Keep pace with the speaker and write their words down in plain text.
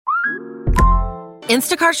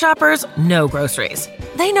Instacart shoppers know groceries.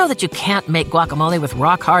 They know that you can't make guacamole with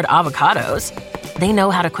rock-hard avocados. They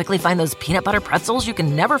know how to quickly find those peanut butter pretzels you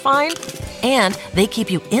can never find. And they keep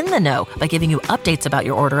you in the know by giving you updates about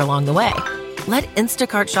your order along the way. Let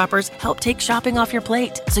Instacart shoppers help take shopping off your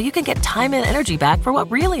plate so you can get time and energy back for what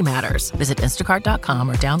really matters. Visit instacart.com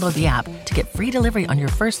or download the app to get free delivery on your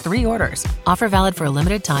first 3 orders. Offer valid for a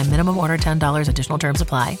limited time. Minimum order $10. Additional terms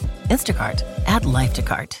apply. Instacart. Add life to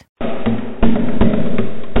cart.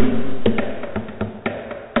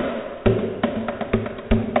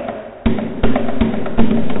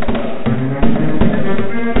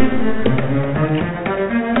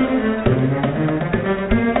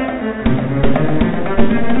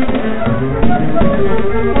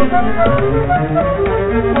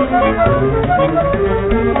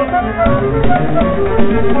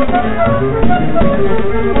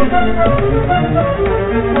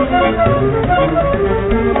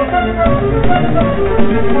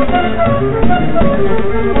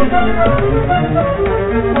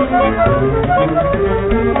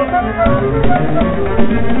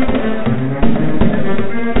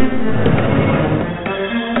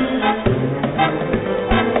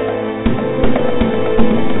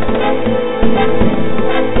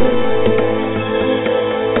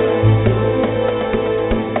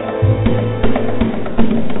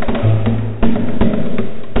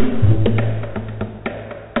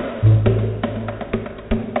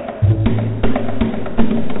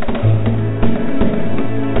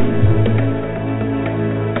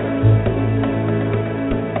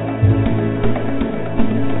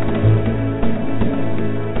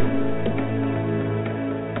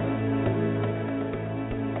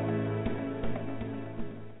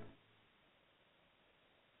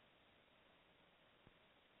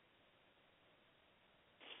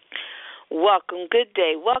 Welcome, good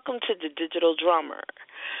day. Welcome to the Digital Drummer.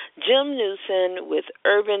 Jim Neusom with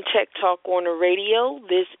Urban Tech Talk on the radio.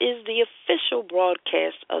 This is the official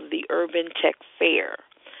broadcast of the Urban Tech Fair.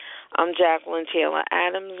 I'm Jacqueline Taylor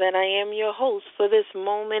Adams, and I am your host for this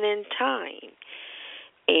moment in time.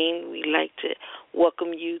 And we'd like to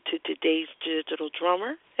welcome you to today's Digital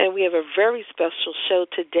Drummer. And we have a very special show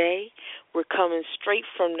today. We're coming straight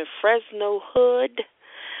from the Fresno hood.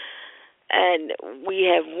 And we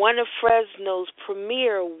have one of Fresno's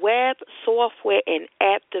premier web, software, and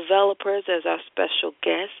app developers as our special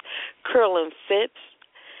guest, Curlin Phipps.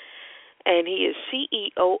 And he is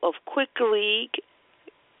CEO of Quick Lead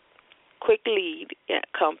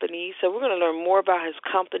company. So we're going to learn more about his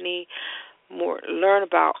company, learn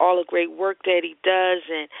about all the great work that he does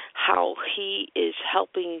and how he is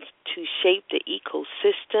helping to shape the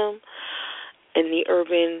ecosystem and the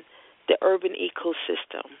urban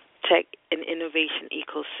ecosystem. Tech and innovation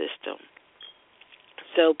ecosystem.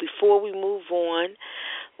 So before we move on,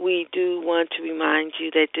 we do want to remind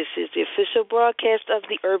you that this is the official broadcast of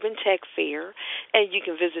the Urban Tech Fair, and you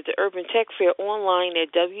can visit the Urban Tech Fair online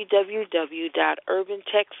at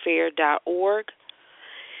www.urbantechfair.org.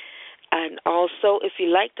 And also, if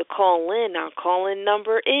you'd like to call in, our call-in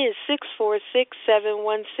number is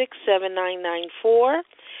 646-716-7994.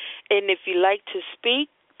 And if you'd like to speak,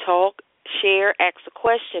 talk, share, ask a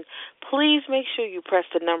question, please make sure you press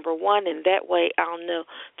the number 1, and that way I'll know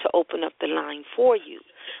to open up the line for you.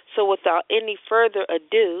 So without any further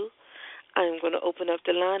ado, I'm going to open up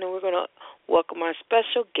the line, and we're going to welcome our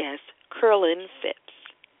special guest, Curlin Phipps.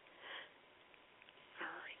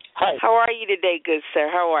 Hi. How are you today, good sir?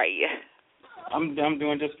 How are you? I'm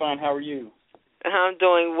doing just fine. How are you? I'm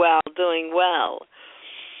doing well.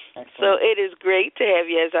 Excellent. So it is great to have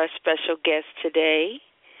you as our special guest today.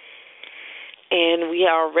 And we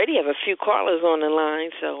already have a few callers on the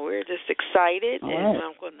line, so we're just excited. All and right.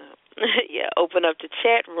 I'm going to open up the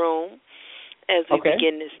chat room as we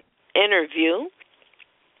begin this interview.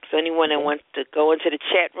 So anyone that wants to go into the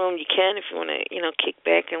chat room, you can. If you want to, kick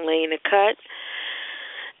back and lay in the cut.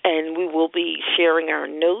 And we will be sharing our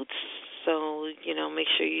notes. So, make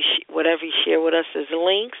sure whatever you share with us is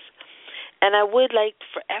links. And I would like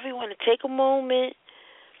for everyone to take a moment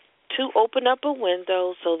to open up a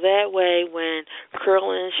window so that way when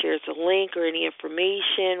Curlin shares a link or any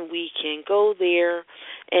information, we can go there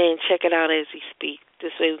and check it out as he speaks.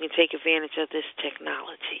 This way we can take advantage of this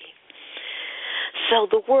technology. So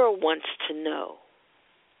the world wants to know,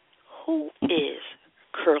 who is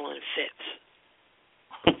Curlin Phipps?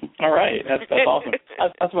 All right. That's awesome. I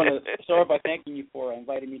just want to start by thanking you for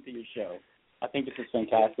inviting me to your show. I think this is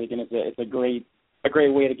fantastic, and it's a great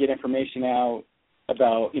way to get information out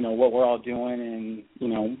about, what we're all doing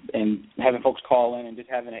and having folks call in and just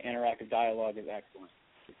having an interactive dialogue is excellent.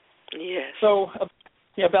 Yes. So,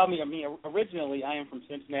 about me. Originally, I am from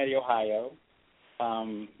Cincinnati, Ohio.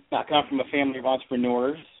 I come from a family of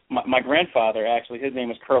entrepreneurs. My grandfather, actually, his name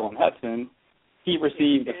was Curlin Hudson. He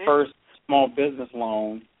received the first small business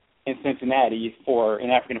loan in Cincinnati for an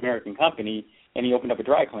African-American company, and he opened up a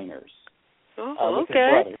dry cleaners. Oh, with his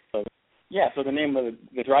brother. So the name of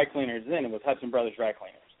the dry cleaners then, it was Hudson Brothers Dry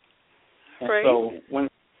Cleaners. And so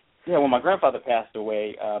when my grandfather passed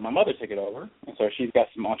away, my mother took it over, and so she's got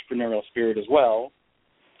some entrepreneurial spirit as well.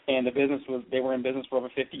 And they were in business for over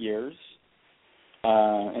 50 years.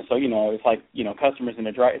 And so, it's like, customers in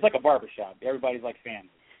the dry, it's like a barbershop. Everybody's like family.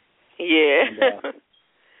 Yeah.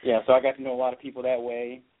 And, so I got to know a lot of people that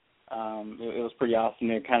way. It was pretty awesome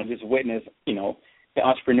to kind of just witness, the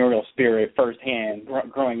entrepreneurial spirit firsthand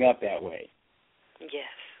growing up that way. Yes.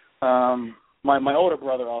 My older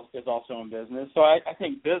brother is also in business, so I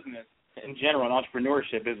think business in general and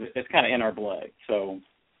entrepreneurship is kind of in our blood. So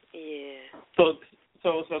So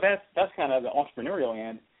that's kind of the entrepreneurial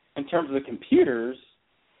end. In terms of the computers,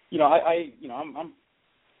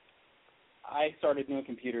 I started doing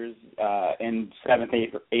computers in 7th,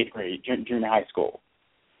 8th grade, junior high school,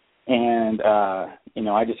 and I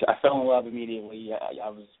fell in love immediately. I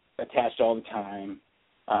was attached all the time.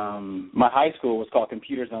 My high school was called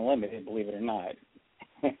Computers Unlimited, believe it or not.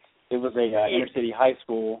 It was a inner city high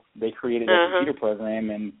school. They created a computer program,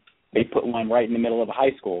 and they put one right in the middle of a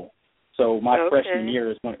high school. So my freshman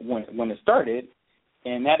year is when it started,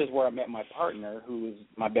 and that is where I met my partner, who is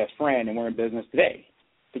my best friend, and we're in business today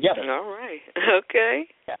together. All right. Okay.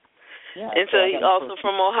 Yeah. And so he's also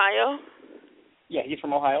from Ohio? Yeah, he's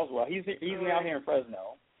from Ohio as well. He's now here in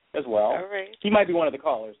Fresno as well. All right. He might be one of the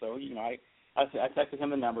callers, so I texted him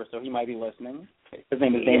the number, so he might be listening. His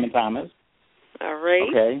name is Damon Thomas. All right.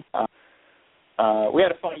 Okay. We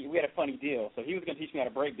had a funny deal. So he was going to teach me how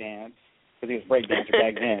to break dance because he was break dancer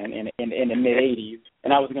back then in the mid '80s,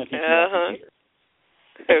 and I was going to teach him how to computer.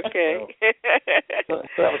 Okay. so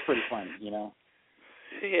that was pretty funny,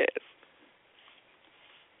 Yes.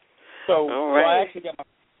 So I actually got my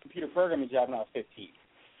computer programming job when I was 15.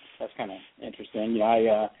 That's kind of interesting.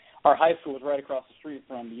 Our high school was right across the street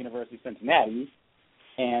from the University of Cincinnati,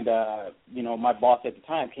 and my boss at the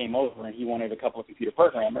time came over and he wanted a couple of computer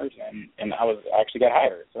programmers, and I actually got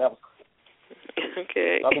hired. So that was cool.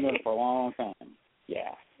 Okay. So I've been doing it for a long time.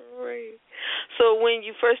 Yeah. Right. So when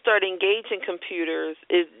you first started engaging computers,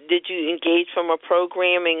 did you engage from a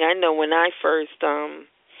programming? I know when I first,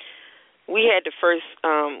 we had the first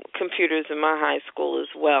computers in my high school as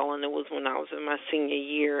well, and it was when I was in my senior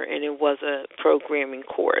year, and it was a programming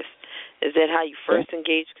course. Is that how you first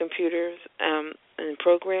engaged computers in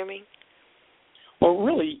programming? Well,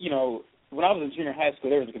 really, when I was in junior high school,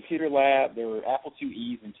 there was a computer lab, there were Apple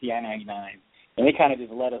IIe's and TI-99s, and they kind of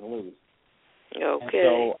just let us loose. Okay. And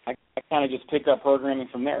so I kind of just picked up programming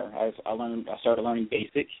from there. I started learning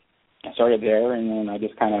BASIC. I started there, and then I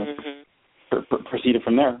just kind of proceeded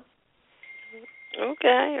from there.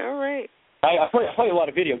 Okay, all right. I play a lot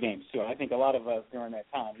of video games, too. I think a lot of us during that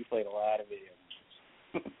time, we played a lot of video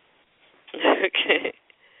games. Okay.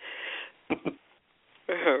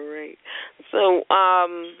 All right. So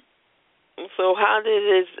how did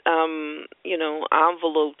this,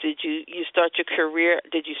 envelope, did you start your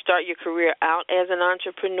career, out as an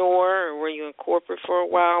entrepreneur, or were you in corporate for a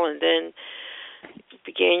while and then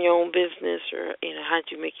began your own business, or, how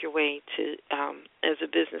did you make your way to, as a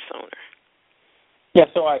business owner? Yeah,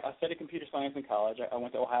 so I studied computer science in college. I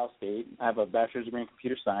went to Ohio State. I have a bachelor's degree in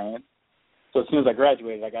computer science. So as soon as I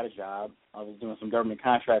graduated, I got a job. I was doing some government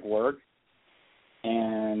contract work,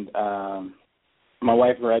 and my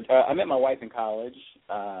wife. I met my wife in college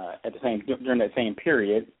during that same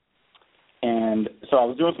period, and so I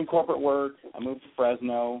was doing some corporate work. I moved to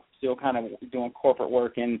Fresno, still kind of doing corporate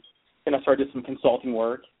work, and then I started some consulting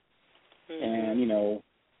work, and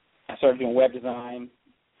I started doing web design.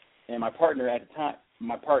 And my partner at the time,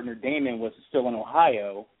 Damon, was still in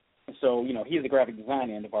Ohio. And so, he's the graphic design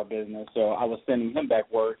end of our business. So I was sending him back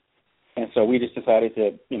work. And so we just decided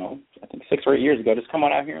to, I think 6 or 8 years ago, just come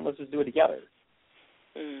on out here and let's just do it together.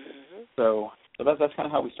 Mm-hmm. So that's kind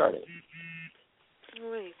of how we started.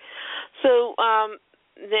 Right. So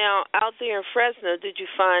now out there in Fresno, did you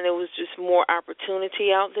find there was just more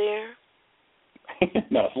opportunity out there?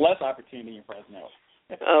 No, it's less opportunity in Fresno.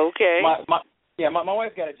 Okay. My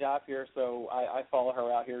wife got a job here, so I follow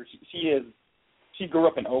her out here. She grew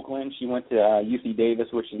up in Oakland. She went to UC Davis,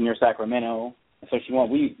 which is near Sacramento. So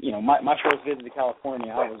my first visit to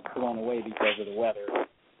California, I was blown away because of the weather.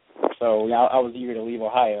 So I was eager to leave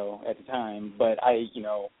Ohio at the time, but I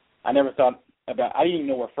never thought about. I didn't even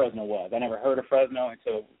know where Fresno was. I never heard of Fresno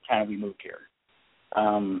until kind of we moved here.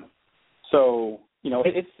 So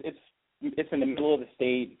it's in the middle of the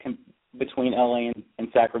state. between LA and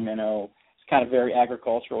Sacramento. It's kind of very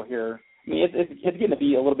agricultural here. I mean, it's getting to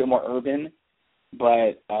be a little bit more urban,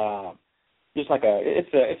 but just like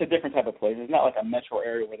it's a different type of place. It's not like a metro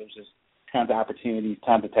area where there's just tons of opportunities,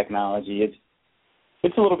 tons of technology.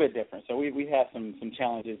 It's a little bit different. So we have some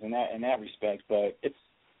challenges in that respect, but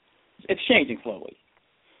it's changing slowly.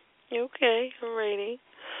 Okay, alrighty.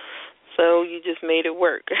 So you just made it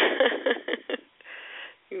work.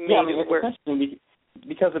 It's interesting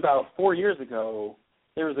because about 4 years ago,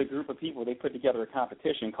 there was a group of people, they put together a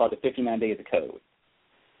competition called the 59 Days of Code.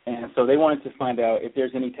 And so they wanted to find out if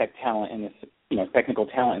there's any technical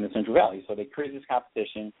talent in the Central Valley. So they created this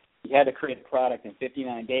competition. You had to create a product in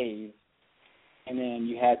 59 days, and then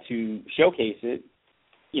you had to showcase it,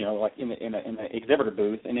 like in an exhibitor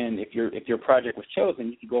booth. And then if your project was chosen,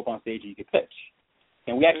 you could go up on stage and you could pitch.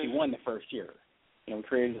 And we actually won the first year. We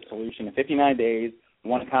created a solution in 59 days,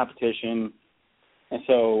 won a competition.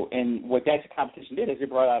 And what that competition did is it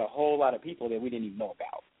brought out a whole lot of people that we didn't even know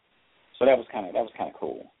about. So that was kind of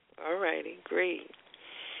cool. All righty, great.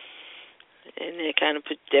 And it kind of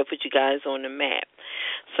put you guys on the map.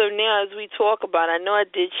 So now as we talk about, I know I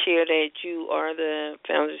did share that you are the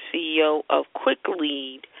founder and CEO of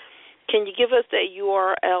QuickLead. Can you give us that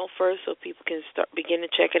URL first so people can begin to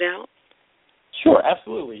check it out? Sure,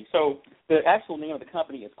 absolutely. So the actual name of the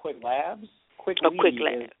company is Quick Labs.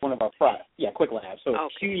 QuickLead is one of our products. Yeah, Quick Labs. So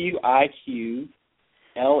it's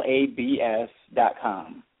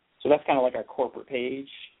QuickLabs.com. So that's kind of like our corporate page.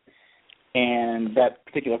 And that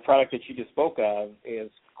particular product that you just spoke of is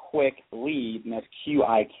QuickLead, and that's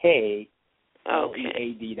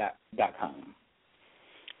QuickLead.com.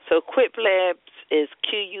 So Quick Labs is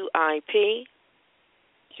QuickLab.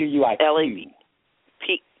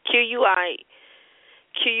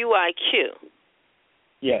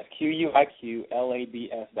 Yes,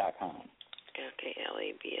 QuickLabs.com. Okay,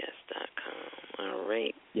 labs.com. All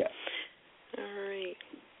right. Yes. All right.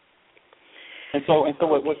 And so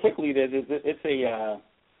what QuickLead is it's a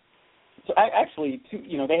so actually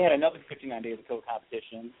they had another 59 Days of Code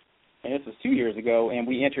competition, and this was 2 years ago, and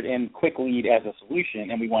we entered in QuickLead as a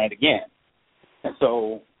solution, and we won it again. And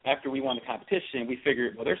so after we won the competition, we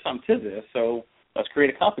figured, well, there's something to this, so let's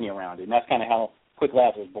create a company around it, and that's kind of how Quick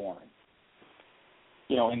Labs was born.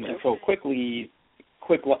 And so QuickLead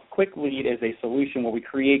is a solution where we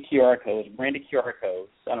create QR codes, branded QR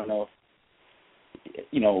codes. I don't know if,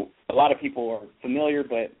 a lot of people are familiar,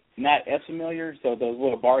 but not as familiar. So those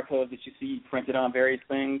little barcodes that you see printed on various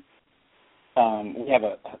things, we have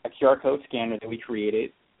a QR code scanner that we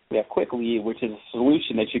created. We have QuickLead, which is a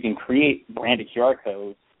solution that you can create branded QR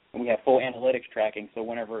codes, and we have full analytics tracking. So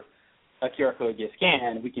whenever a QR code gets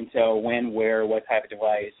scanned, we can tell when, where, what type of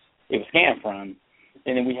device it was scanned from.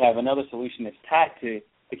 And then we have another solution that's tied to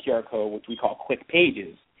the QR code, which we call Quick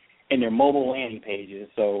Pages, and they're mobile landing pages.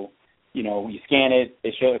 So, you scan it,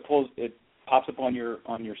 it pops up on your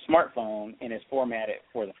smartphone, and it's formatted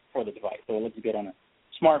for the device. So it looks good on a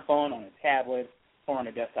smartphone, on a tablet, or on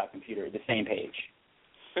a desktop computer, the same page.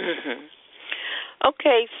 Mm-hmm.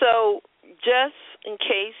 Okay, so just in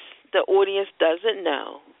case the audience doesn't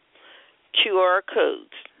know, QR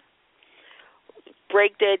codes.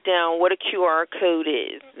 Break that down, what a QR code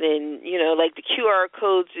is. And, like the QR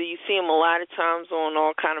codes, you see them a lot of times on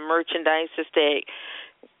all kind of merchandise. It's that,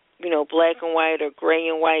 black and white or gray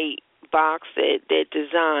and white box that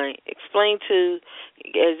design. Explain to,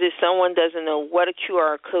 as if someone doesn't know what a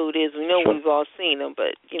QR code is. We know We've all seen them,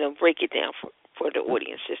 but, break it down for the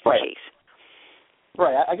audience just in case.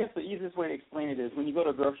 Right. I guess the easiest way to explain it is when you go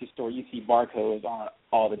to a grocery store, you see barcodes on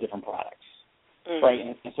all the different products. Mm-hmm. Right,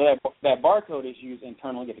 and so that barcode is used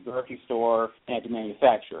internally at the grocery store and at the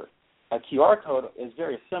manufacturer. A QR code is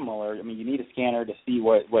very similar. I mean, you need a scanner to see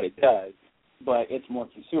what it does, but it's more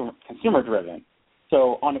consumer driven.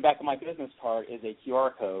 So on the back of my business card is a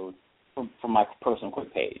QR code from my personal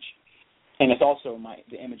Quick page, and it's also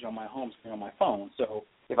the image on my home screen on my phone. So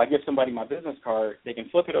if I give somebody my business card, they can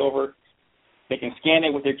flip it over, they can scan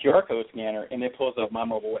it with their QR code scanner, and it pulls up my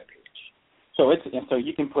mobile web page. So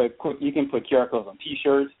you can put QR codes on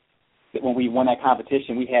T-shirts. When we won that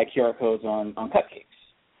competition, we had QR codes on cupcakes.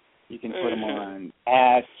 You can put them on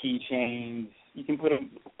ads, keychains. You can put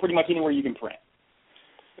them pretty much anywhere you can print.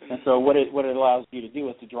 And so what it allows you to do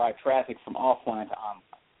is to drive traffic from offline to online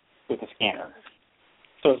with a scanner.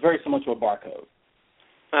 So it's very similar to a barcode.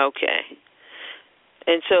 Okay.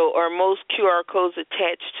 And so are most QR codes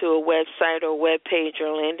attached to a website or web page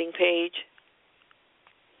or landing page?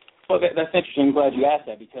 Well, that's interesting. I'm glad you asked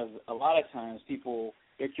that because a lot of times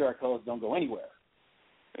their QR codes don't go anywhere.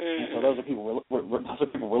 Mm-hmm. And so those are people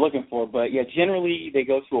we're looking for. But, yeah, generally they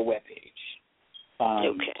go to a web page.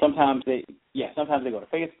 Okay. Sometimes they go to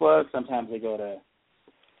Facebook. Sometimes they go to,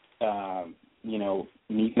 you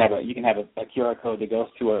can have a QR code that goes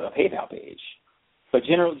to a PayPal page. But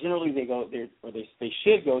generally they go there, or they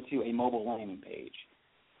should go to a mobile landing page.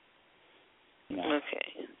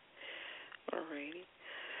 Okay. All righty.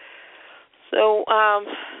 So, I'm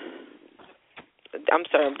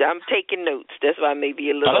sorry, I'm taking notes. That's why I may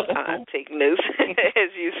be a little taking notes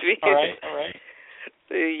as you speak. All right.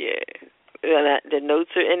 So, yeah. The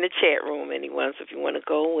notes are in the chat room, anyone. So if you want to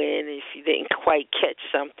go in, if you didn't quite catch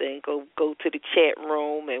something, go to the chat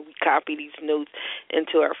room, and we copy these notes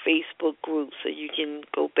into our Facebook group so you can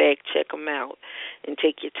go back, check them out, and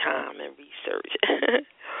take your time and research.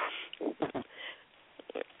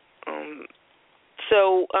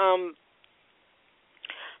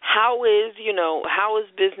 How is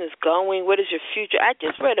business going? What is your future? I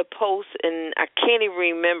just read a post, and I can't even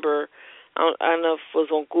remember. I don't know if it was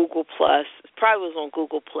on Google Plus. It probably was on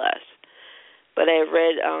Google Plus. But I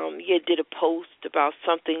read you did a post about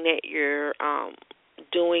something that you're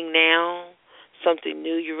doing now, something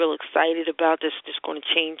new you're real excited about that's just going to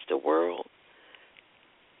change the world.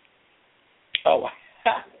 Oh,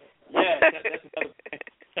 yeah,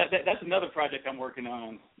 that's another project I'm working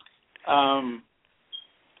on.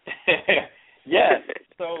 Yeah,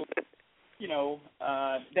 so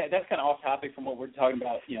that's kind of off topic from what we're talking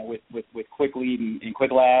about, with Quick Lead and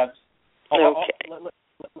Quick Labs. Okay.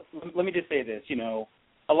 Let me just say this, the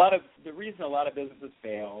reason a lot of businesses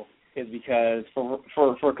fail is because for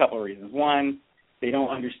a couple of reasons. One, they don't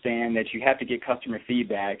understand that you have to get customer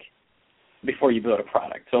feedback before you build a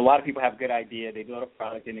product. So a lot of people have a good idea, they build a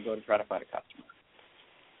product, and they go to try to find a customer.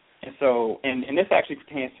 And so, and this actually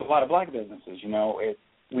pertains to a lot of black businesses. We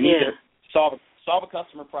need to solve a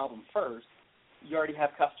customer problem first. You already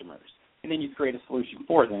have customers, and then you create a solution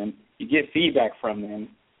for them. You get feedback from them,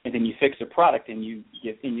 and then you fix the product, and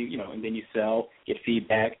and then you sell, get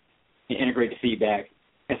feedback, and integrate the feedback.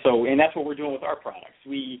 And that's what we're doing with our products.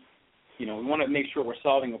 We want to make sure we're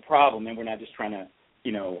solving a problem, and we're not just trying to,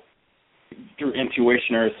 through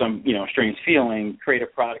intuition or some strange feeling, create a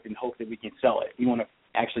product and hope that we can sell it. We want to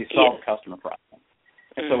actually solve a customer problem.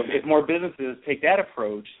 And so if more businesses take that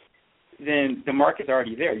approach, then the market's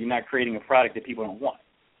already there. You're not creating a product that people don't want.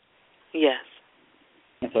 Yes.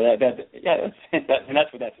 And so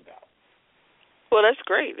that's what that's about. Well, that's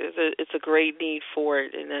great. It's a great need for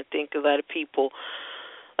it, and I think a lot of people,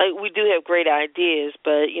 we do have great ideas,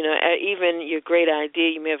 but even your great idea,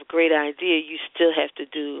 you may have a great idea, you still have to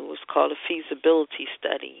do what's called a feasibility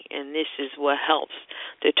study, and this is what helps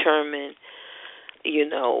determine,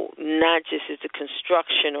 not just is the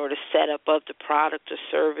construction or the setup of the product or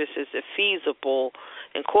service, is it feasible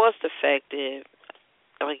and cost effective.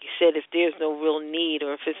 Like you said, if there's no real need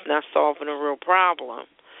or if it's not solving a real problem,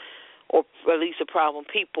 or at least a problem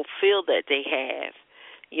people feel that they have,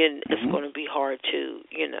 it's going to be hard to,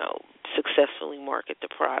 successfully market the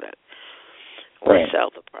product or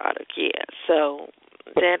sell the product. Yeah, so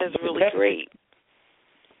that is really great.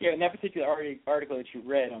 Yeah, in that particular article that you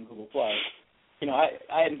read on Google Plus,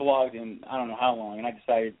 I hadn't blogged in I don't know how long, and I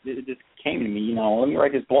decided it just came to me. Let me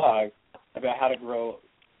write this blog about how to grow,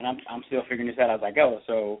 and I'm still figuring this out as I go.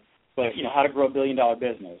 So, but how to grow $1 billion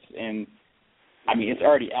business, and I mean it's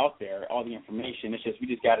already out there, all the information. It's just we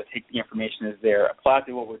just got to take the information that's there, apply it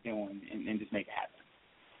to what we're doing, and just make it happen.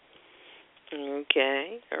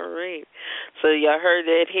 Okay, all right. So y'all heard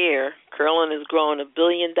that here. Curlin is growing $1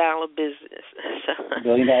 billion business. $1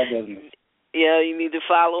 billion business. Yeah, you need to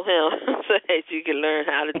follow him so that you can learn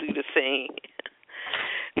how to do the same.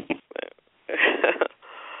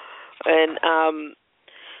 And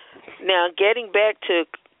now getting back to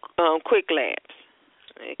Quick Labs,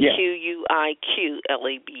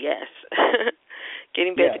 QUIQLABS.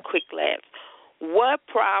 Getting back to Quick Labs, what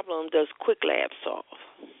problem does Quick Labs solve?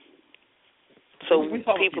 So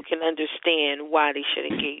people can understand why they should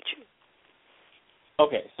engage you.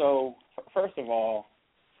 Okay, so first of all,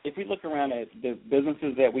 if we look around at the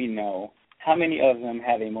businesses that we know, how many of them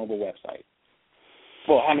have a mobile website?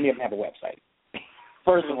 Well, how many of them have a website?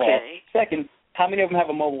 First of all. Second, how many of them have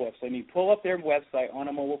a mobile website? I mean, pull up their website on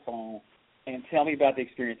a mobile phone and tell me about the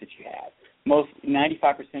experience that you had.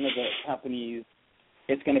 95% of the companies,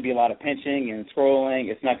 it's going to be a lot of pinching and scrolling.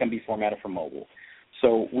 It's not going to be formatted for mobile.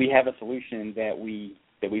 So we have a solution that we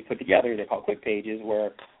put together. They're called Quick Pages,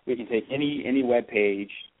 where we can take any web page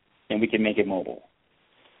and we can make it mobile,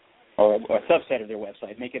 or a subset of their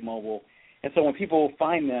website, make it mobile. And so when people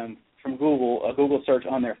find them from Google, a Google search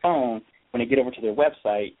on their phone, when they get over to their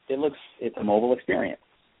website, it's a mobile experience.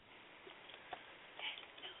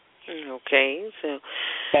 Okay, so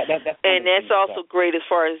that's also great as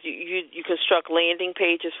far as you construct landing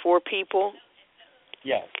pages for people.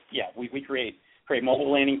 Yes, we create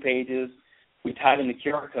mobile landing pages. We tie in the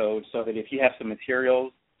QR code so that if you have some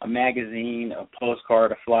materials, a magazine, a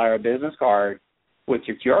postcard, a flyer, a business card with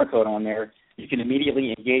your QR code on there, you can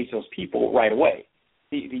immediately engage those people right away.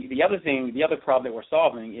 The other problem that we're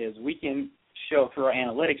solving is we can show through our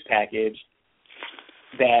analytics package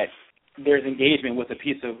that there's engagement with a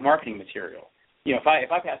piece of marketing material. You know,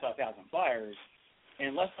 if I pass out 1,000 flyers,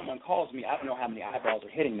 unless someone calls me, I don't know how many eyeballs are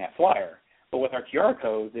hitting that flyer. But with our QR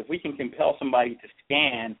codes, if we can compel somebody to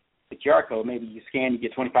scan the QR code, maybe you scan, you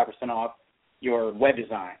get 25% off your web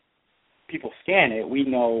design. People scan it, we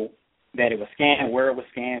know that it was scanned, where it was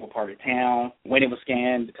scanned, what part of town, when it was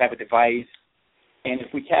scanned, the type of device. And if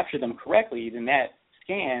we capture them correctly, then that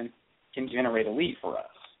scan can generate a lead for us.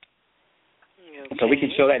 Okay. So we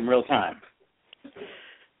can show that in real time.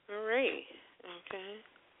 All right. Okay.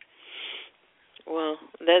 Well,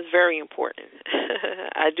 that's very important.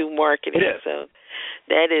 I do marketing, so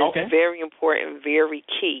that is very important, very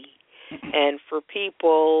key. And for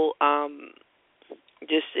people,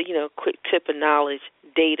 just, quick tip of knowledge,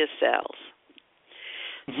 data sells.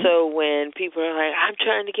 Mm-hmm. So when people are like, I'm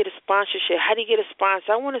trying to get a sponsorship, how do you get a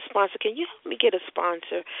sponsor? I want a sponsor. Can you help me get a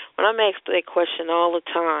sponsor? When I'm asked that question all the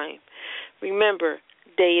time, remember,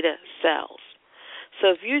 data sells. So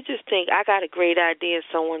if you just think, I got a great idea,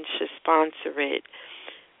 someone should sponsor it,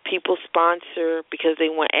 people sponsor because they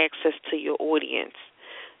want access to your audience.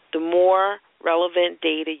 The more relevant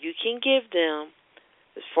data you can give them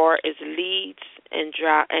as far as leads and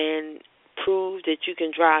prove that you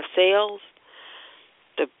can drive sales,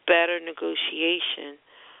 the better negotiation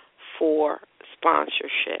for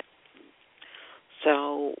sponsorship.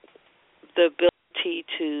 So the ability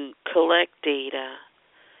to collect data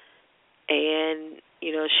and,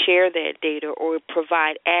 share that data or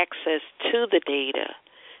provide access to the data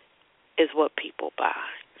is what people buy.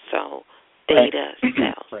 So data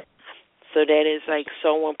sells. Right. So that is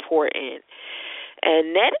so important.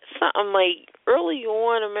 And that is something early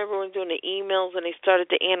on, I remember when doing the emails and they started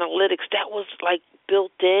the analytics, that was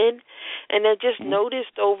built in. And I just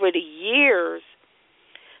noticed over the years,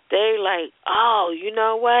 they're oh, you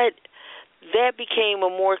know what? That became a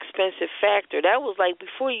more expensive factor. That was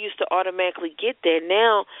before you used to automatically get that.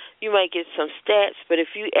 Now you might get some stats, but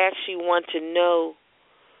if you actually want to know,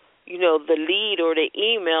 the lead or the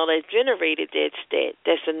email that generated that stat,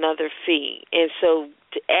 that's another fee. And so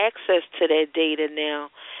access to that data now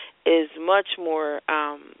is much more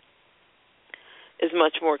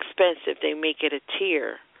expensive. They make it a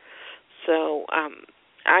tier. So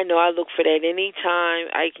I know I look for that anytime.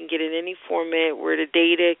 I can get in any format where the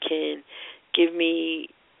data can give me,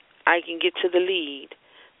 I can get to the lead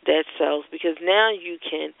that sells, because now you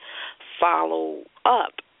can follow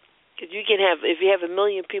up. Because you can have, if you have 1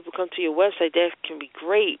 million people come to your website, that can be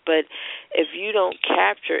great. But if you don't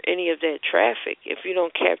capture any of that traffic, if you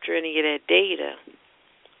don't capture any of that data,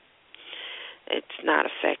 it's not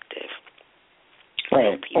effective.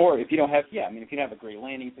 Right. Or if you don't have, if you don't have a great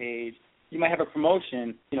landing page, you might have a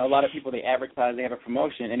promotion. A lot of people, they advertise, they have a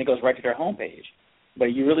promotion, and it goes right to their homepage.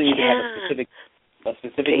 But you really need to have a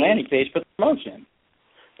specific landing page for the promotion.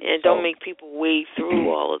 And don't make people wade through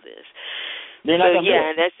all of this. They're not going to do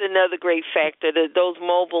it. That's another great factor. Those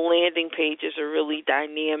mobile landing pages are really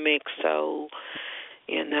dynamic. So,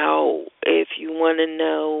 if you want to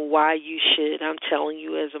know why you should, I'm telling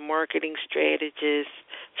you, as a marketing strategist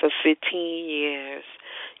for 15 years,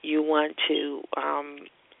 you want to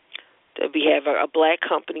we have a black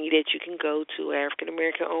company that you can go to,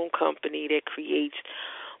 African-American-owned company that creates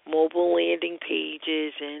mobile landing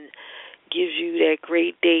pages and gives you that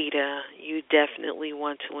great data. You definitely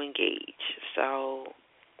want to engage. So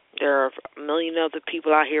there are a million other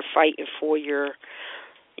people out here fighting for your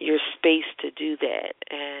space to do that,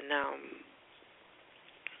 and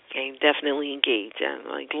definitely engage.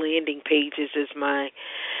 Landing pages is my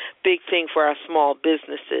big thing for our small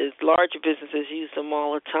businesses. Larger businesses use them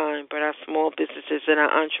all the time, but our small businesses and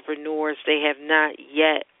our entrepreneurs, they have not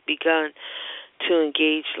yet begun to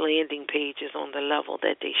engage landing pages on the level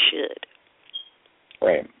that they should.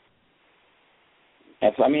 Right.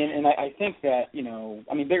 That's, I think that,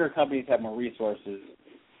 bigger companies have more resources,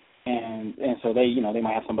 and so they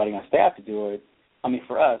might have somebody on staff to do it.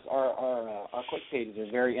 For us, our quick pages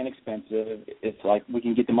are very inexpensive. It's we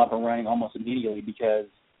can get them up and running almost immediately, because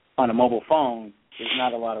on a mobile phone, there's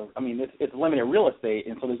not a lot of, it's limited real estate,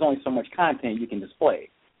 and so there's only so much content you can display.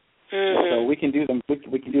 Mm-hmm. So we can do them.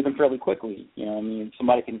 We can do them fairly quickly.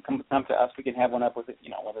 Somebody can come to us. We can have one up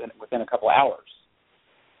within a couple of hours.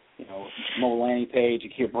 mobile landing page,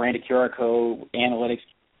 a branded QR code, analytics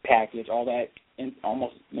package, all that in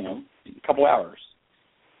almost, a couple hours.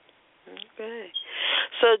 Okay.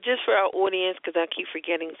 So just for our audience, because I keep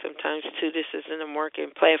forgetting sometimes, too, this is in a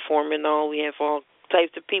marketing platform and all. We have all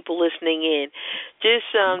types of people listening in. Just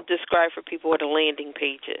describe for people what a landing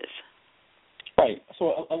page is. Right.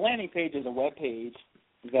 So a landing page is a web page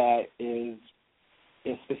that is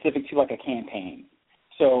specific to, like, a campaign.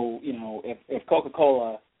 So, if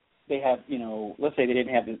Coca-Cola, they have, let's say they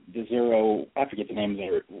didn't have the zero, I forget the name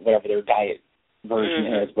of whatever their diet version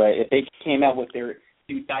is, but if they came out with their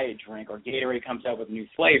new diet drink, or Gatorade comes out with a new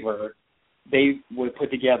flavor, they would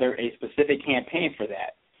put together a specific campaign for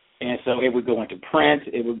that. And so it would go into print,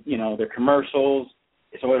 it would, their commercials,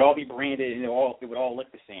 so it would all be branded and it would all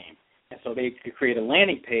look the same. And so they could create a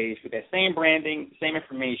landing page with that same branding, same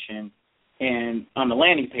information, and on the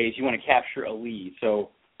landing page you want to capture a lead. So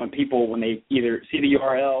when they either see the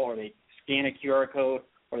URL or they scan a QR code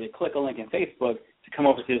or they click a link in Facebook to come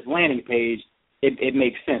over to this landing page, it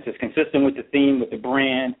makes sense. It's consistent with the theme, with the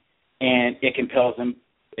brand, and it compels them.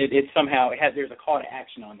 There's a call to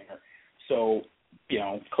action on there. So,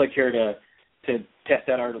 click here to test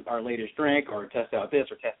out our latest drink, or test out this,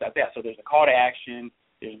 or test out that. So there's a call to action,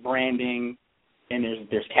 there's branding, and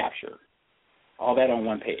there's capture. All that on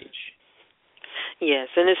one page. Yes,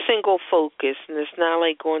 and it's single focus, and it's not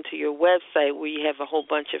like going to your website where you have a whole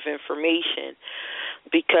bunch of information,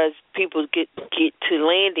 because people get to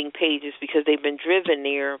landing pages because they've been driven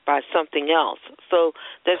there by something else. So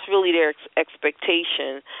that's really their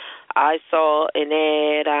expectation. I saw an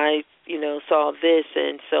ad, I saw this,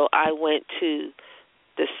 and so I went to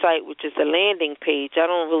the site, which is the landing page. I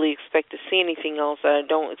don't really expect to see anything else. I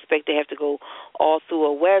don't expect to have to go all through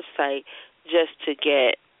a website just to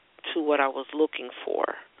get to what I was looking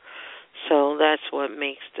for. So that's what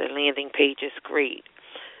makes the landing pages great.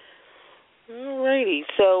 All righty.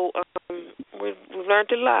 So we've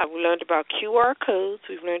learned a lot. We learned about QR codes.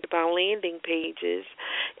 We've learned about landing pages,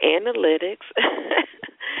 analytics.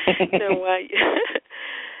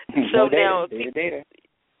 Data.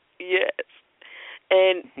 Yes.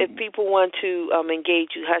 And if people want to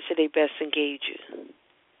engage you, how should they best engage you?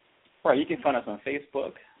 Right. You can find us on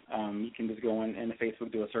Facebook. You can just go into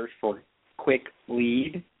Facebook, do a search for Quick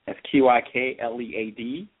Lead. That's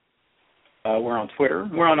QIKLEAD. We're on Twitter.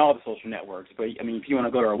 We're on all the social networks. But, if you want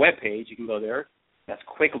to go to our webpage, you can go there. That's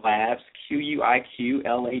QuickLabs,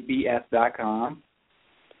 QUIQLABS.com.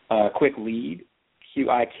 Quick Lead,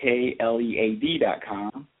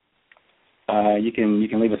 QIKLEAD.com. You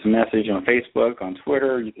can leave us a message on Facebook, on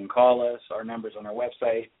Twitter. You can call us. Our number's on our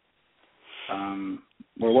website.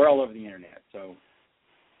 We're all over the internet, so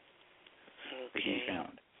we can be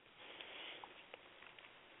found.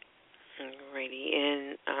 Alrighty,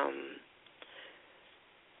 and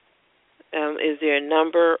is there a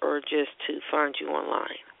number or just to find you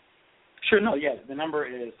online? Sure, no, yeah. The number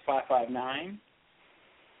is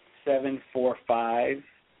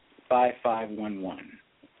 559-745-5511.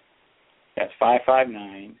 That's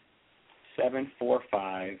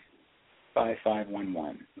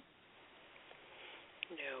 559-745-5511.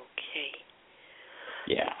 Okay.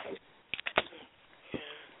 Yeah.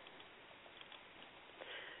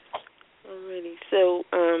 Alrighty. So,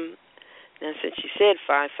 now since you said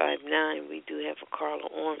 559, we do have a caller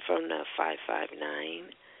on from the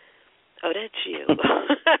 559. Oh, that's you.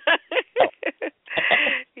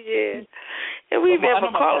 Yeah. And we have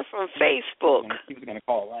a caller from Facebook. He was going to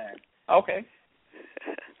call in. Okay.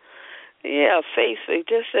 Yeah, Facebook. It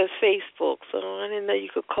just says Facebook, so I didn't know you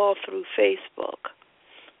could call through Facebook.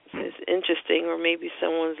 It's interesting, or maybe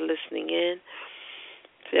someone's listening in.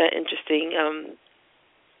 See how interesting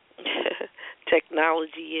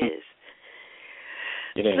technology is.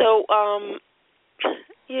 It is. So,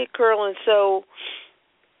 yeah, Curlin, so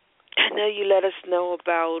I know you let us know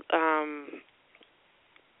about,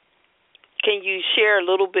 can you share a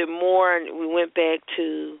little bit more? And we went back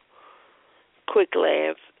to Quick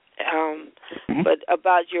Labs, but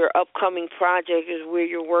about your upcoming project is where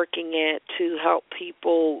you're working at to help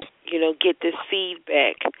people, get this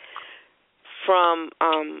feedback from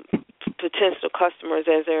potential customers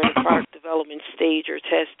as they're in the product development stage or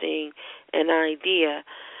testing an idea.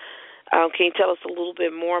 Can you tell us a little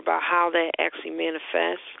bit more about how that actually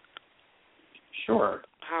manifests? Sure.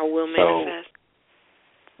 How it will manifest?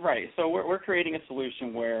 Right. So we're creating a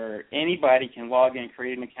solution where anybody can log in,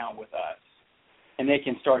 create an account with us, and they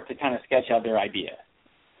can start to kind of sketch out their idea.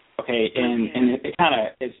 Okay. And it kind of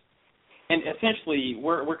is, and essentially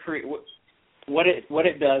what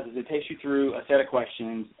it does is it takes you through a set of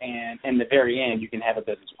questions, and in the very end you can have a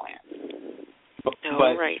business plan.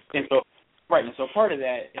 Right. And so, Right, and so part of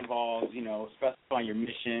that involves, specifying your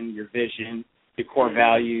mission, your vision, your core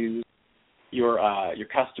values, your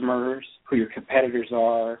customers, who your competitors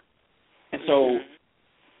are, and so,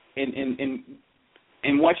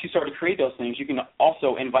 and once you start to create those things, you can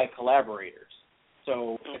also invite collaborators.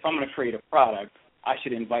 So if I'm going to create a product, I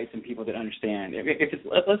should invite some people that understand. If it's,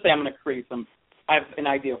 let's say I'm going to create I have an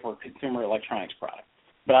idea for a consumer electronics product,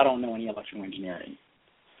 but I don't know any electrical engineering.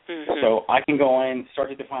 So I can go in, start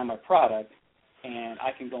to define my product, and I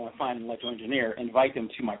can go and find an electrical engineer, invite them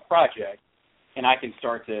to my project, and I can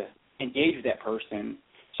start to engage with that person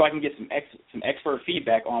so I can get some expert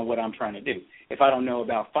feedback on what I'm trying to do. If I don't know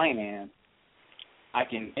about finance, I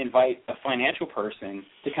can invite a financial person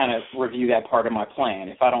to kind of review that part of my plan.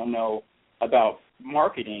 If I don't know about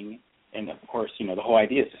marketing, and of course, the whole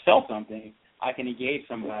idea is to sell something, I can engage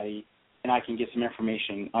somebody and I can get some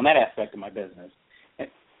information on that aspect of my business.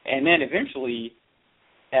 And then eventually,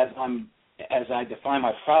 as I define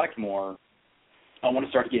my product more, I want to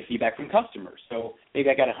start to get feedback from customers. So maybe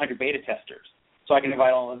I got 100 beta testers. So I can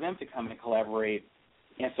invite all of them to come and collaborate.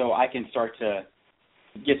 And so I can start to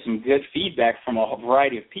get some good feedback from a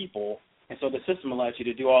variety of people. And so the system allows you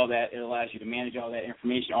to do all that. It allows you to manage all that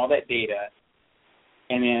information, all that data.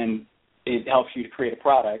 And then it helps you to create a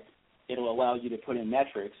product. It'll allow you to put in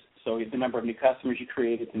metrics. So the number of new customers you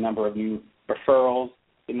created, the number of new referrals,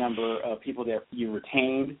 the number of people that you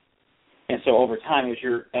retained. And so over time, as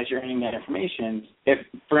you're earning that information, if,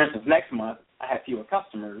 for instance, next month I have fewer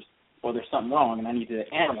customers, well, there's something wrong, and I need to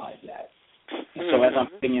analyze that. And so as I'm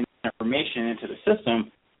putting in information into the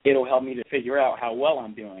system, it'll help me to figure out how well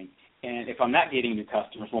I'm doing. And if I'm not getting new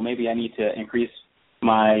customers, well, maybe I need to increase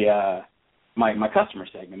my my customer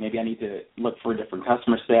segment. Maybe I need to look for a different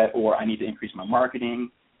customer set, or I need to increase my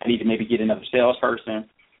marketing. I need to maybe get another salesperson.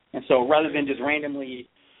 And so rather than just randomly,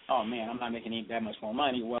 oh, man, I'm not making that much more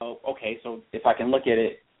money, well, okay, so if I can look at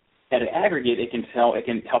it at an aggregate, it can help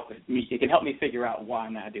me figure out why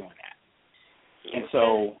I'm not doing that. And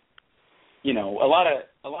so, a lot of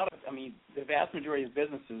the vast majority of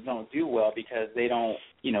businesses don't do well because they don't,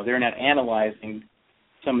 they're not analyzing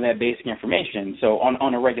some of that basic information, so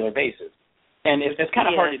on a regular basis. And it's kind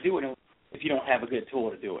of hard to do it if you don't have a good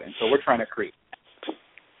tool to do it. And so we're trying to create.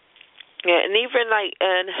 Yeah, and even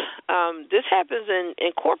this happens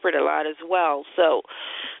in corporate a lot as well. So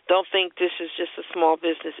don't think this is just a small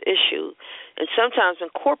business issue. And sometimes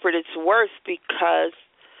in corporate it's worse because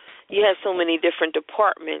you have so many different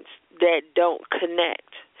departments that don't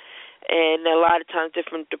connect. And a lot of times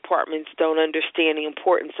different departments don't understand the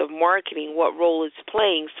importance of marketing, what role it's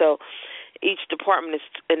playing. So each department is,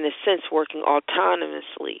 in a sense, working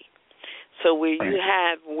autonomously. So where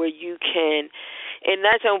you can, and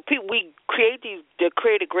that's how we create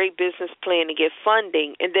a great business plan to get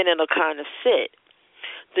funding, and then it'll kind of sit.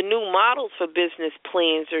 The new models for business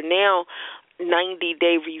plans are now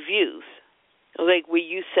 90-day reviews. Like where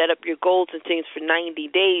you set up your goals and things for 90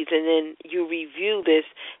 days, and then you review this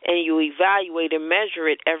and you evaluate and measure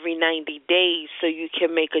it every 90 days so you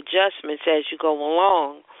can make adjustments as you go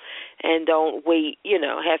along and don't wait,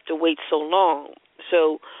 have to wait so long.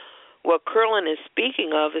 So what Curlin is speaking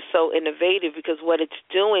of is so innovative because what it's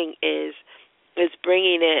doing is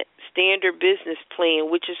bringing that standard business plan,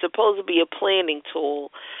 which is supposed to be a planning tool,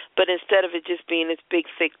 but instead of it just being this big,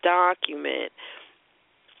 thick document,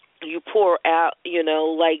 you pour out,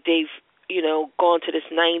 like they've, gone to this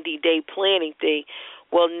 90-day planning thing.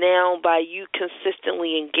 Well, now by you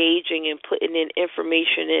consistently engaging and putting in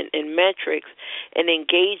information and metrics and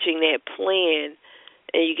engaging that plan,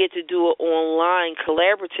 and you get to do it online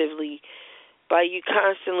collaboratively, by you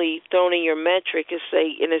constantly throwing in your metric, it's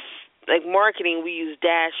like marketing, we use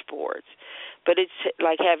dashboards. But it's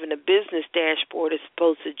like having a business dashboard is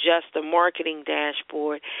supposed to adjust the marketing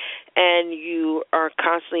dashboard, and you are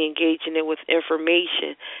constantly engaging it with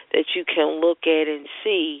information that you can look at and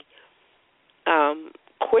see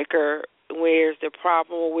quicker where's the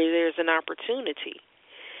problem or where there's an opportunity.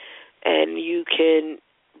 And you can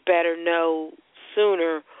better know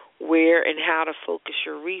sooner where and how to focus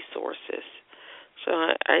your resources. So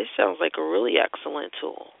it sounds like a really excellent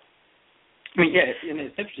tool. And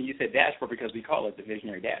it's interesting you said dashboard because we call it the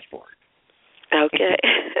visionary dashboard. Okay.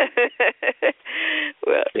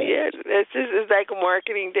 Well, it's like a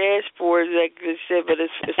marketing dashboard, like I said, but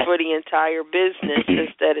it's for the entire business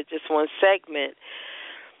instead of just one segment.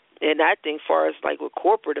 And I think, far as like with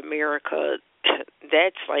corporate America,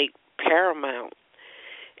 that's like paramount.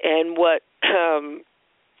 And what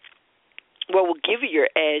will give you your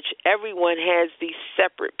edge? Everyone has these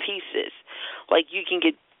separate pieces. Like you can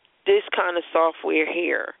get this kind of software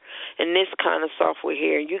here and this kind of software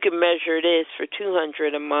here. You can measure this for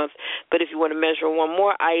 $200 a month, but if you want to measure one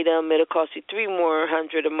more item, it'll cost you $300 more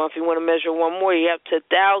a month. If you want to measure one more, you have to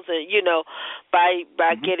 $1,000.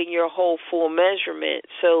 By getting your whole full measurement.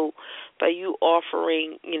 So by you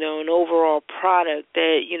offering, an overall product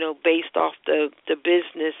that based off the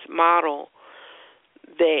business model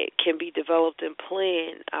that can be developed and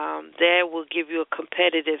planned, that will give you a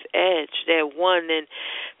competitive edge. That one, then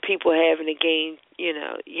people having to gain, you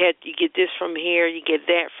get this from here, you get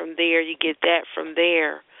that from there, you get that from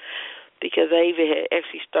there. Because I even had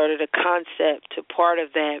actually started a concept to part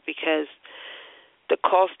of that, because the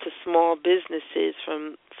cost to small businesses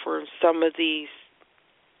for some of these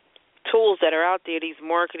tools that are out there, these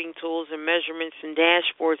marketing tools and measurements and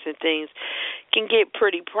dashboards and things, can get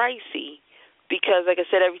pretty pricey. Because, like I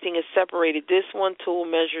said, everything is separated. This one tool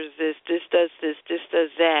measures this does this does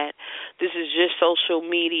that. This is just social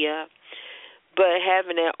media. But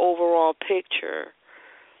having that overall picture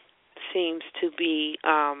seems to be,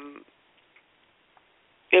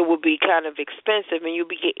 it would be kind of expensive, and you'll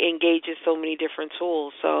be engaged in so many different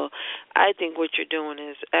tools. So I think what you're doing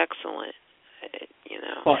is excellent,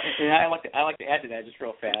 Well, and I like to add to that just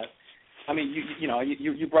real fast. I mean,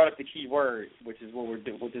 you brought up the key word, which is what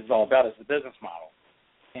what this is all about, is the business model.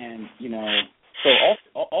 And, so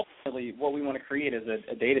ultimately what we want to create is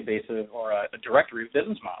a database or a directory of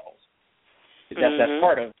business models. That's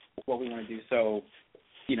part of what we want to do. So,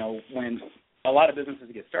 when a lot of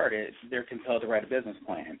businesses get started, they're compelled to write a business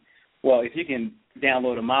plan. Well, if you can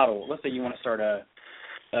download a model, let's say you want to start a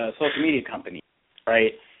social media company,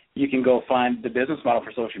 right? You can go find the business model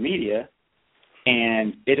for social media,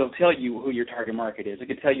 and it'll tell you who your target market is. It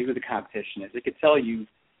could tell you who the competition is. It could tell you,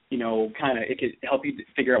 it could help you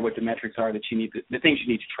figure out what the metrics are that you need, the things you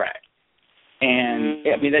need to track. And,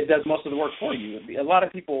 I mean, that does most of the work for you. A lot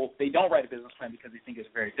of people, they don't write a business plan because they think it's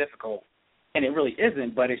very difficult, and it really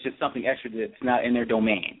isn't, but it's just something extra that's not in their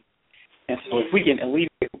domain. And so if we can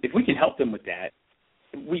help them with that,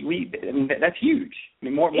 I mean, that's huge. I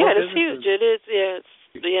mean, more that's huge. It is,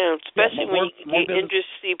 especially when you can get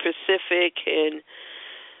industry specific and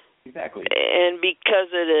exactly. And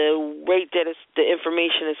because of the rate that the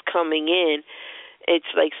information is coming in,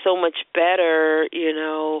 it's like so much better.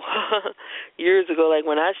 Years ago, like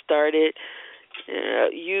when I started,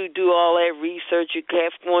 you do all that research. You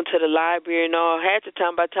have to go into the library and all. Half the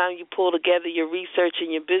time, by the time you pull together your research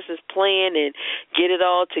and your business plan and get it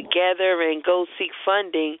all together and go seek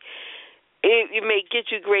funding, it may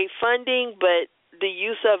get you great funding, but the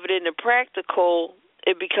use of it in the practical,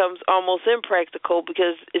 it becomes almost impractical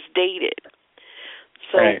because it's dated.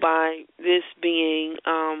 So by this being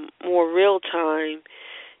more real time,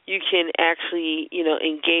 you can actually,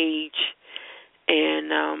 engage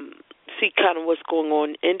and see kind of what's going on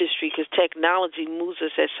in the industry, because technology moves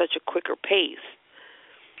us at such a quicker pace.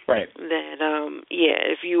 Right. That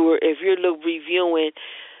if you're reviewing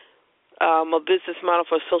a business model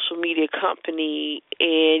for a social media company,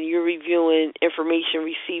 and you're reviewing information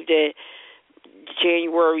received at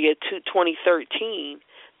January of 2013,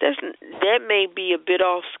 that may be a bit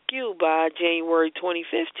off skew by January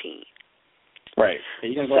 2015. Right.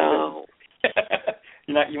 You won't last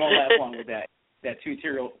long with that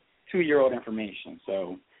 2-year-old information.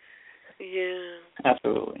 So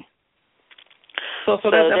absolutely. So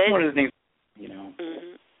that's one of the things,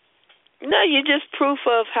 Mm-hmm. No, you're just proof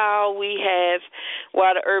of how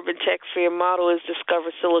why the Urban Tech Fair model is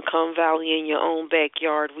discover Silicon Valley in your own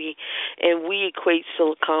backyard. We equate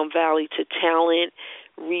Silicon Valley to talent,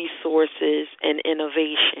 resources, and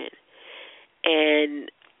innovation.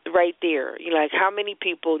 And right there, like how many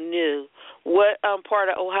people knew? What part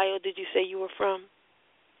of Ohio did you say you were from?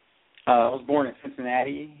 I was born in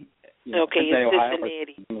Cincinnati.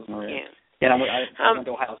 Cincinnati. Yeah. And I went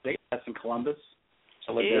to Ohio State. That's in Columbus.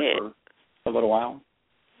 So I lived there for a little while.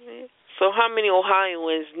 So how many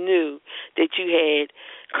Ohioans knew that you had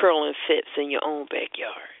curling fits in your own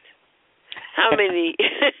backyard? How many?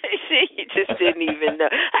 You just didn't even know.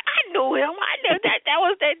 I knew him. I knew that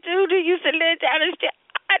was that dude who used to live down the street.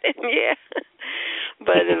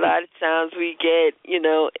 But a lot of times we get,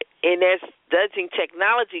 and that's think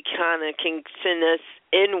technology kind of can send us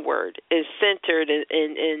inward, is centered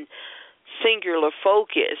and singular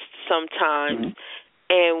focused sometimes.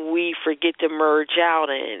 And we forget to merge out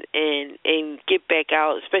and get back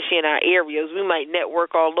out, especially in our areas. We might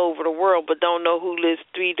network all over the world, but don't know who lives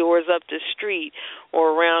 3 doors up the street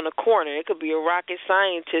or around the corner. It could be a rocket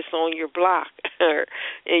scientist on your block or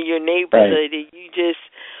in your neighborhood, and you just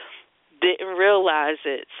didn't realize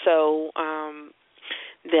it. So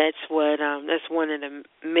that's one of the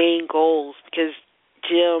main goals, because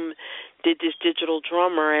Jim did this Digital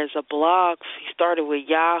Drummer as a blog. He started with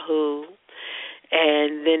Yahoo,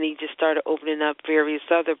 and then he just started opening up various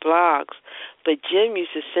other blogs. But Jim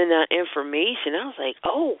used to send out information. I was like,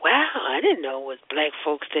 oh, wow, I didn't know it was black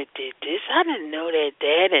folks that did this. I didn't know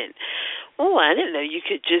that. And, oh, I didn't know you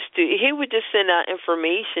could just do. He would just send out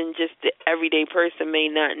information just the everyday person may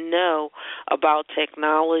not know about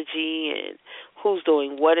technology and who's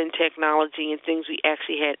doing what in technology and things we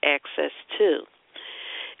actually had access to.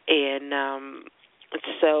 And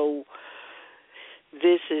so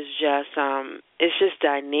this is just, it's just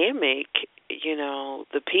dynamic,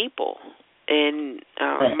 the people. And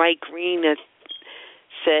right. Mike Green has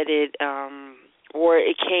said it, or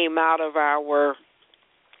it came out of our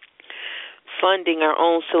funding our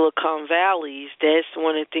own Silicon Valleys. That's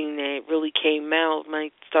one of the things that really came out.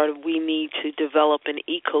 Mike started, we need to develop an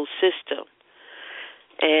ecosystem.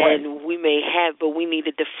 And right. we may have, but we need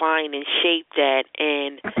to define and shape that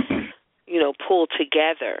and, pull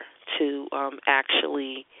together to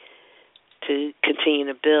actually to continue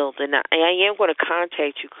to build. And I am going to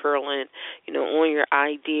contact you, Curlin, on your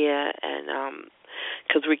idea, and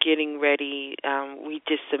because we're getting ready. We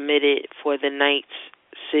just submitted for the Night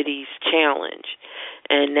Cities Challenge,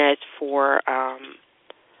 and that's for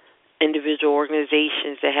individual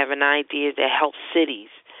organizations that have an idea that helps cities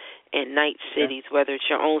and night cities, whether it's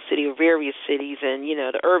your own city or various cities. And,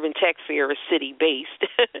 the Urban Tech Fair is city-based.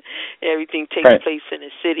 Everything takes place in a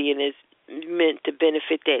city and is meant to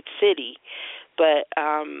benefit that city. But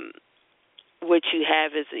what you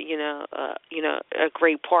have is, a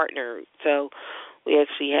great partner. So we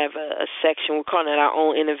actually have a section. We're calling it our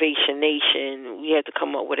own Innovation Nation. We had to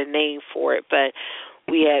come up with a name for it. But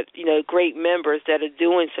we have, great members that are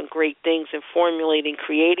doing some great things and formulating,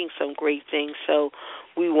 creating some great things. So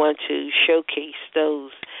we want to showcase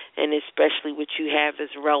those, and especially what you have is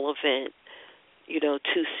relevant,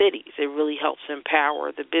 to cities. It really helps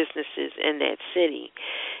empower the businesses in that city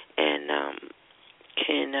and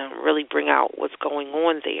can really bring out what's going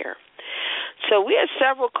on there. So we have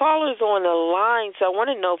several callers on the line, so I want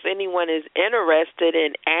to know if anyone is interested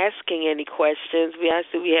in asking any questions. We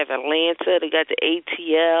have Atlanta, they got the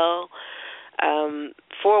ATL.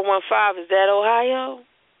 415, is that Ohio?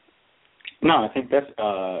 No, I think that's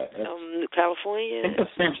California. I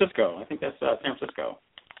think that's San Francisco.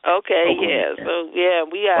 Okay, yeah. So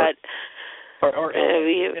we got.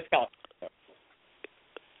 It's California.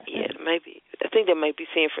 Yeah, maybe. I think that might be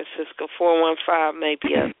San Francisco. 415 might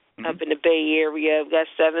be up in the Bay Area. We got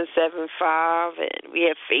 775, and we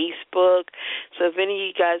have Facebook. So if any of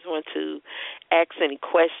you guys want to ask any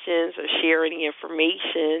questions or share any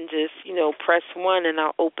information, just press 1, and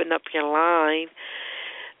I'll open up your line.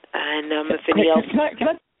 And if any else, can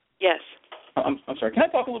I? Yes. I'm sorry. Can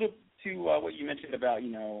I talk a little to what you mentioned about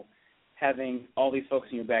having all these folks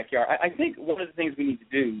in your backyard? I think one of the things we need to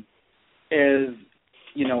do is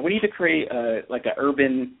we need to create an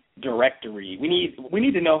urban directory. We need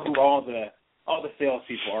to know who all the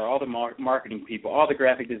salespeople are, all the marketing people, all the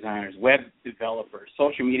graphic designers, web developers,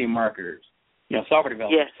 social media marketers, software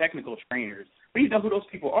developers, technical trainers. We need to know who those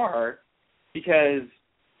people are because.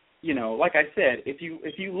 Like I said, if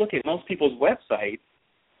you look at most people's websites,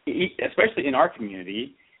 especially in our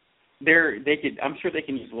community, I'm sure they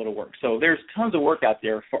can use a little work. So there's tons of work out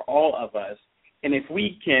there for all of us, and if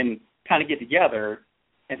we can kind of get together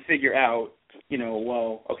and figure out,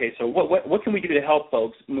 so what can we do to help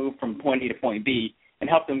folks move from point A to point B and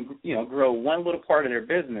help them, grow one little part of their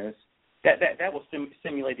business, that will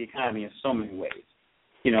stimulate the economy in so many ways.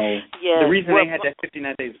 The reason they had that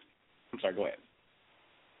 59 days. I'm sorry. Go ahead.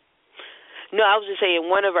 No, I was just saying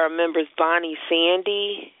one of our members, Bonnie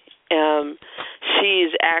Sandy,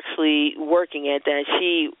 she's actually working at that.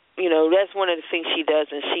 She, that's one of the things she does,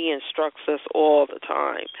 and she instructs us all the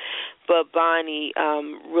time. But Bonnie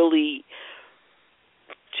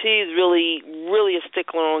she's really, really a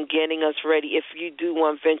stickler on getting us ready. If you do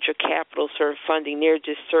want venture capital, certain funding, there are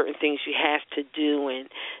just certain things you have to do. And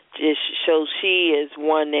just so she is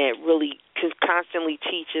one that really constantly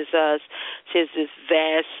teaches us. She has this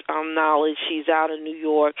vast knowledge. She's out of New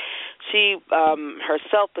York. She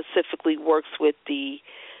herself specifically works with the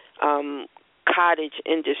cottage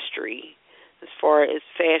industry as far as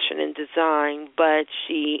fashion and design, but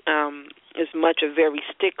she is much a very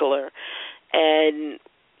stickler. And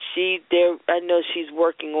I know she's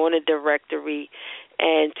working on a directory,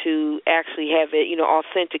 and to actually have it,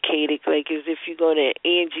 authenticated, like as if you go to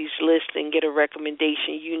Angie's List and get a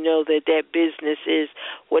recommendation, you know that that business is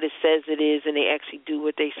what it says it is, and they actually do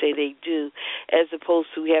what they say they do, as opposed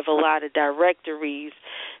to we have a lot of directories,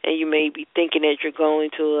 and you may be thinking that you're going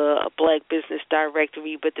to a black business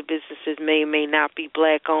directory, but the businesses may or may not be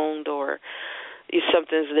black-owned, or if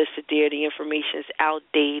something's listed there, the information is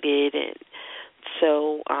outdated, and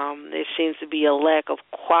so there seems to be a lack of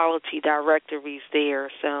quality directories there.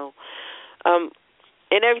 So,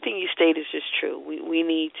 and everything you state is just true. We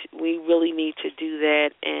really need to do that,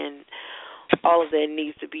 and all of that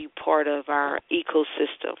needs to be part of our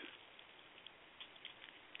ecosystem.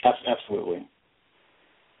 Absolutely.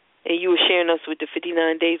 And you were sharing us with the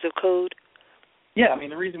 59 Days of Code? Yeah, I mean,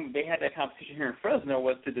 the reason they had that competition here in Fresno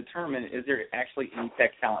was to determine, is there actually any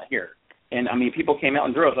tech talent here? And, I mean, people came out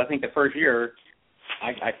in droves. I think the first year,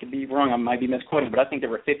 I could be wrong, I might be misquoting, but I think there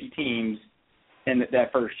were 50 teams in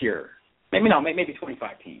that first year. Maybe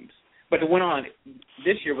 25 teams. But it went on.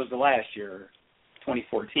 This year was the last year,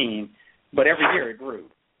 2014, but every year it grew.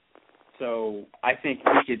 So I think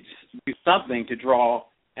we could do something to draw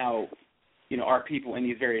out, our people in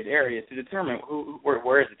these various areas to determine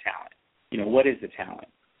where is the talent. What is the talent,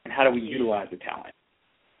 and how do we utilize the talent?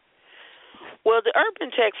 Well, the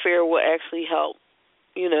Urban Tech Fair will actually help,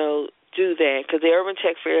 do that, because the Urban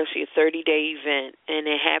Tech Fair is a 30-day event, and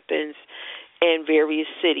it happens in various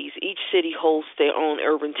cities. Each city hosts their own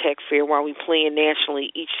Urban Tech Fair. While we plan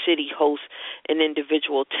nationally, each city hosts an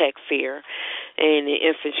individual tech fair, and the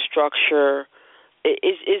infrastructure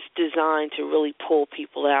is designed to really pull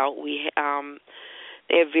people out.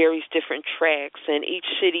 They have various different tracks, and each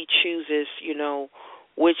city chooses,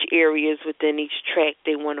 which areas within each track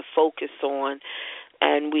they want to focus on.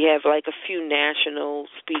 And we have like a few national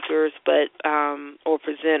speakers, or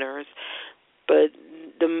presenters, but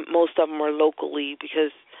most of them are locally,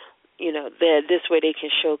 because this way they can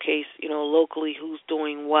showcase locally who's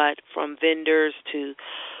doing what, from vendors to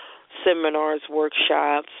seminars,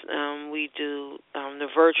 workshops. We do the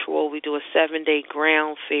virtual. We do a 7-day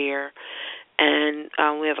ground fair, and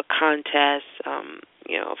we have a contest.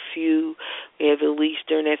 We have at least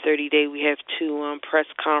during that 30-day we have 2 press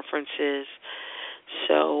conferences.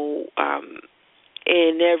 So,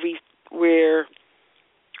 and everywhere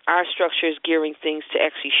our structure is gearing things to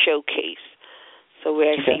actually showcase. So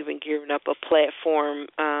we're actually even gearing up a platform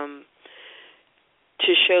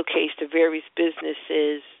to showcase the various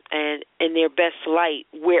businesses and in their best light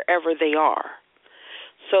wherever they are.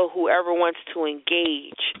 So whoever wants to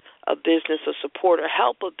engage a business or support or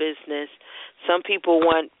help a business, some people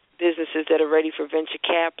want businesses that are ready for venture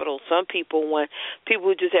capital. Some people want people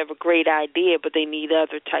who just have a great idea, but they need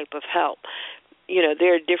other type of help.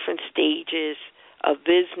 There are different stages of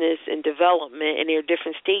business and development, and there are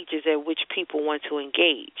different stages at which people want to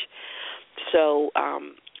engage. So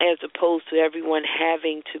as opposed to everyone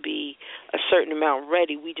having to be a certain amount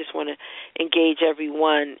ready, we just want to engage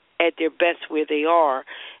everyone at their best where they are,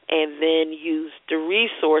 and then use the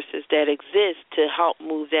resources that exist to help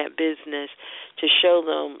move that business, to show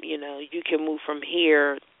them, you can move from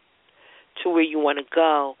here to where you want to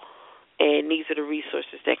go, and these are the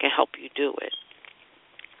resources that can help you do it.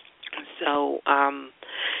 So,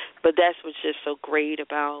 but that's what's just so great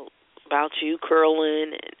about you,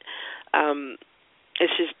 Curlin, and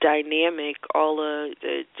it's just dynamic, all of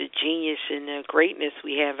the genius and the greatness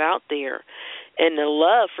we have out there, and the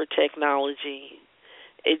love for technology.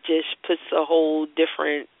 It just puts a whole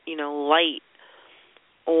different, light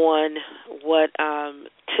on what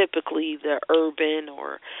typically the urban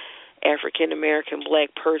or African American black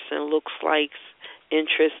person looks like,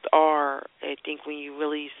 interests are. I think when you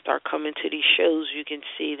really start coming to these shows, you can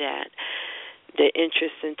see that the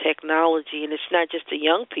interest in technology, and it's not just the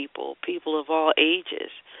young people of all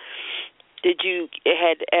ages. Did you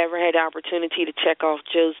ever had the opportunity to check out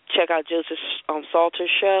Joseph Salter's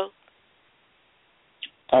show?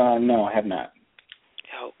 No, I have not.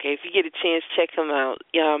 Okay, if you get a chance, check him out.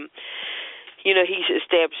 He's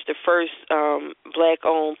established the first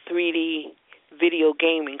black-owned 3D video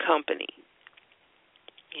gaming company,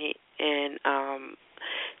 and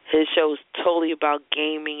his show is totally about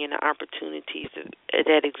gaming and the opportunities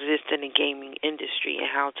that exist in the gaming industry and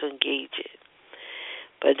how to engage it.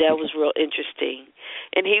 But that was real interesting.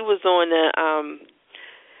 And he was on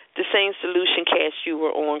the same Solution Cast you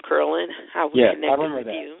were on, Curlin. How we connected I remember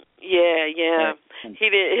with that. you. Yeah. He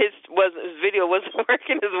did his video wasn't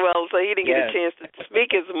working as well, so he didn't get a chance to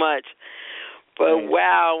speak as much. But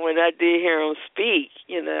wow, when I did hear him speak,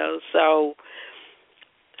 so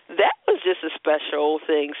that was just a special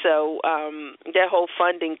thing. So that whole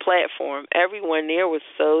funding platform, everyone there was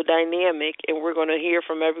so dynamic, and we're going to hear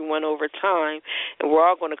from everyone over time, and we're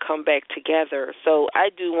all going to come back together. So I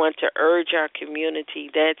do want to urge our community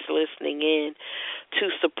that's listening in to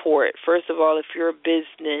support. First of all, if you're a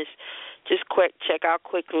business, just check out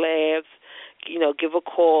Quick Labs. Give a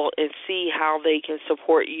call and see how they can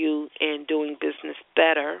support you in doing business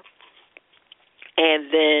better.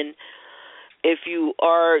 And then if you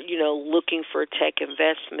are, looking for tech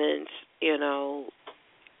investments,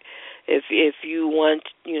 if you want,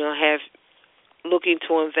 looking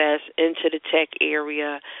to invest into the tech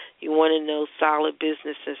area, you want to know solid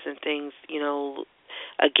businesses and things,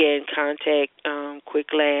 again, contact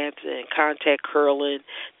Quick Labs and contact Curlin.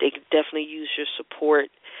 They can definitely use your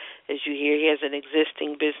support. As you hear, he has an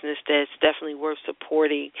existing business that's definitely worth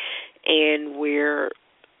supporting, and we're,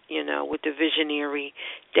 with the visionary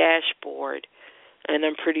dashboard, and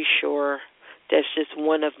I'm pretty sure that's just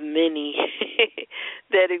one of many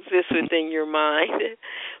that exists within your mind.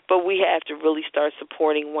 But we have to really start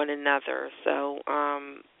supporting one another. So,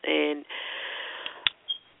 and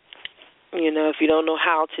if you don't know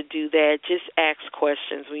how to do that, just ask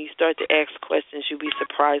questions. When you start to ask questions, you'll be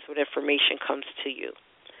surprised what information comes to you.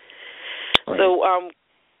 Right. So,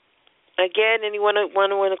 again, anyone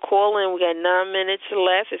want to call in? We got 9 minutes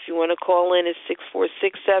left. If you want to call in, it's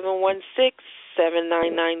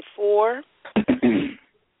 646-716-7994.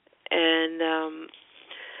 And,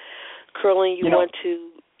 Curlin, you want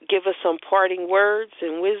to give us some parting words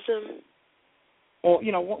and wisdom? Well,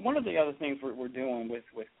 one of the other things we're doing with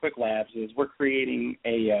Quick Labs is we're creating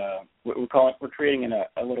a little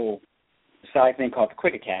side thing called the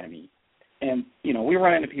Quick Academy. And, we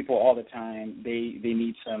run into people all the time. They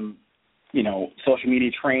need some, social media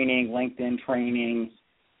training, LinkedIn training,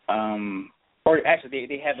 or actually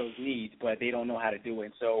they have those needs, but they don't know how to do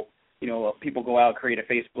it. So, people go out, create a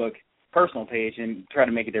Facebook personal page and try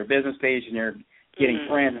to make it their business page, and they're getting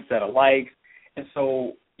friends instead of likes. And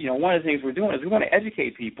so, one of the things we're doing is we want to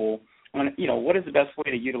educate people on, what is the best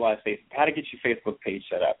way to utilize Facebook, how to get your Facebook page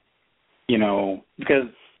set up, because,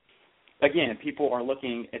 again, people are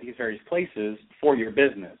looking at these various places for your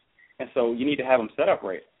business. And so you need to have them set up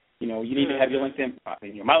right. You need to have your LinkedIn,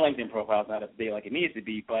 my LinkedIn profile is not up to date like it needs to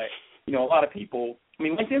be, but, a lot of people,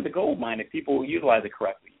 LinkedIn's a gold mine if people utilize it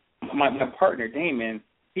correctly. My partner, Damon,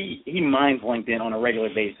 he mines LinkedIn on a regular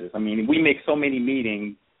basis. We make so many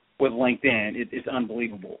meetings with LinkedIn, it's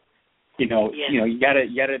unbelievable. You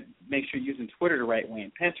gotta make sure you're using Twitter the right way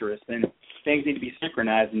and Pinterest, and things need to be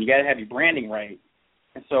synchronized, and you gotta have your branding right.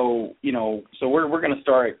 And so, so we're going to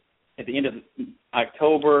start at the end of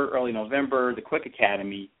October, early November, the Quick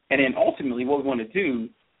Academy, and then ultimately what we want to do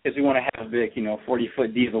is we want to have a big,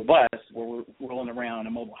 40-foot diesel bus where we're rolling around a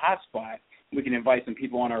mobile hotspot. We can invite some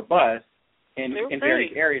people on our bus in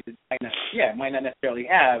various areas that might not necessarily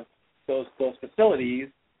have those facilities.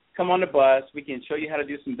 Come on the bus. We can show you how to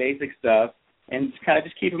do some basic stuff and kind of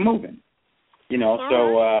just keep it moving.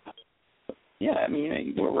 We're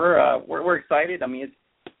excited.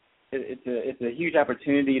 It's a huge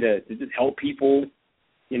opportunity to just help people.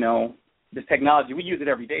 This technology, we use it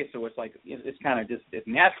every day, so it's like it's kind of just it's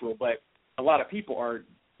natural. But a lot of people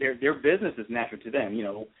their business is natural to them.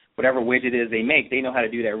 Whatever widget it is they make, they know how to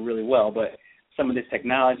do that really well. But some of this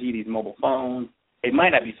technology, these mobile phones, it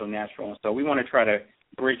might not be so natural. And so we want to try to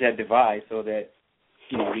bridge that divide so that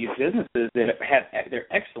these businesses they're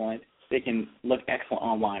excellent, they can look excellent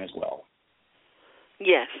online as well.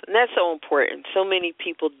 Yes, and that's so important. So many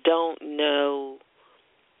people don't know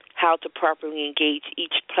how to properly engage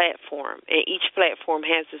each platform, and each platform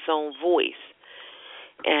has its own voice,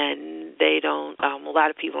 and they don't. A lot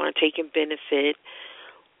of people aren't taking benefit.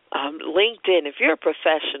 LinkedIn, if you're a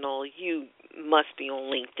professional, you must be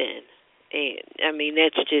on LinkedIn. And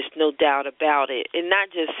that's just no doubt about it. And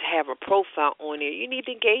not just have a profile on there. You need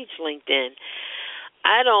to engage LinkedIn.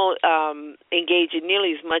 I don't engage it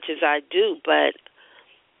nearly as much as I do, but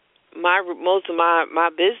most of my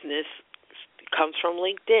business comes from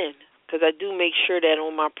LinkedIn, because I do make sure that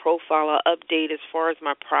on my profile I update as far as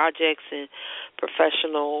my projects and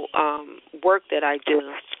professional work that I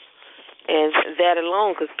do. And that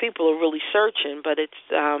alone, because people are really searching, but it's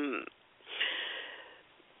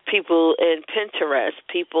people in Pinterest,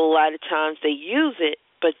 people a lot of times they use it,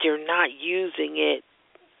 but they're not using it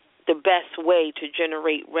the best way to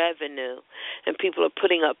generate revenue. And people are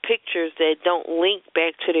putting up pictures that don't link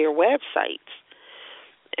back to their websites.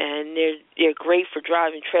 And they're great for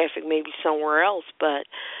driving traffic maybe somewhere else, but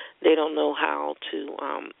they don't know how to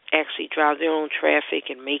actually drive their own traffic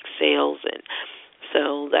and make sales. And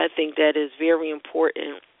so I think that is very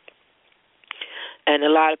important. And a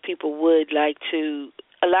lot of people would like to,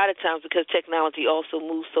 a lot of times because technology also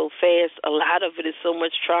moves so fast, a lot of it is so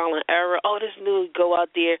much trial and error. Oh, this new, go out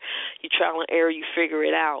there, you trial and error, you figure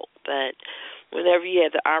it out. But whenever you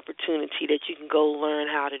have the opportunity that you can go learn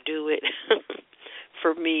how to do it,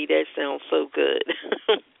 for me, that sounds so good.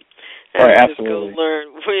 Absolutely. Just go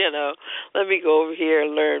learn, let me go over here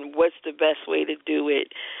and learn what's the best way to do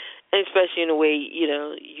it, and especially in a way,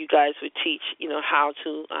 you guys would teach, how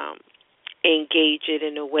to engage it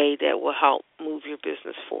in a way that will help move your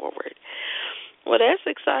business forward. Well, that's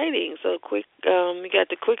exciting. So quick, you got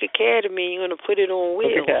the Quick Academy. You're going to put it on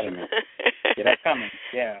wheels. Quick Academy. Yeah, that's coming.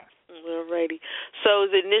 Yeah. All righty. So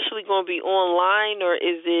is it initially going to be online, or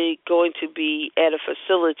is it going to be at a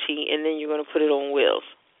facility and then you're going to put it on wheels?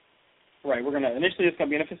 Right. Initially it's going to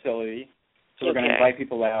be in a facility. So we're going to invite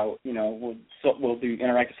people out. We'll do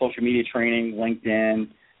interactive social media training, LinkedIn,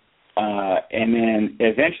 and then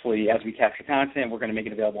eventually, as we capture content, we're going to make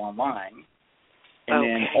it available online. And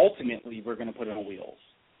then ultimately, we're going to put it on wheels.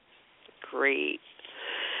 Great.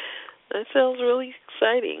 That sounds really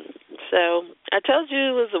exciting. So I told you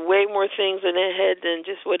it was way more things in their head than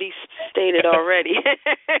just what he stated already.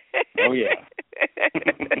 Oh, yeah.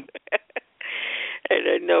 And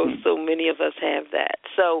I know so many of us have that.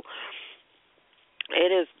 So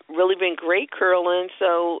it has really been great, Curlin.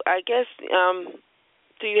 So I guess,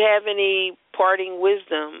 do you have any parting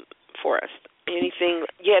wisdom for us? Anything?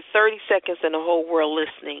 You have 30 seconds and the whole world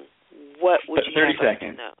listening. What would you 30 have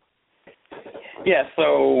seconds. to know? Yeah,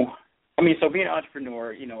 so being an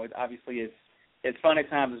entrepreneur, it obviously it's fun at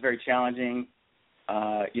times. It's very challenging.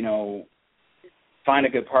 Find a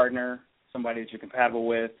good partner, somebody that you're compatible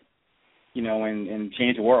with, and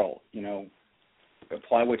change the world.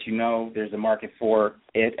 Apply what you know. There's a market for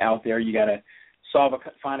it out there. You got to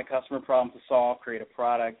find a customer problem to solve, create a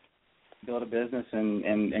product, build a business,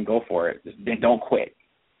 and go for it. Don't quit.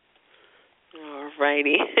 All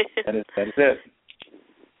righty. That is it.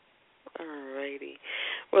 All righty.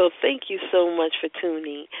 Well, thank you so much for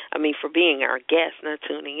for being our guest, not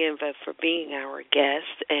tuning in, but for being our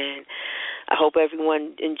guest. And I hope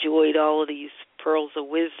everyone enjoyed all of these pearls of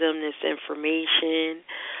wisdom, this information.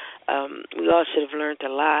 We all should have learned a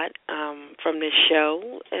lot from this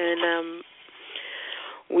show. And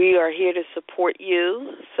we are here to support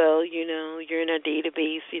you. So, you're in our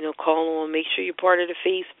database, call on. Make sure you're part of the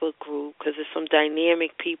Facebook group because there's some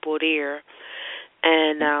dynamic people there.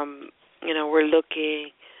 And, we're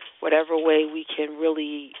looking whatever way we can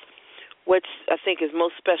really, what I think is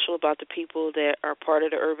most special about the people that are part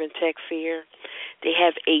of the Urban Tech Fair, they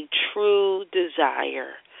have a true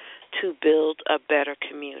desire to build a better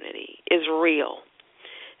community. It's real.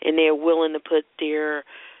 And they're willing to put their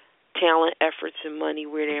talent, efforts, and money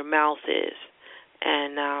where their mouth is.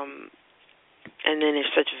 And then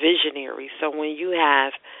they're such visionaries. So when you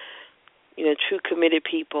have, true committed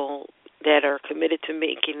people that are committed to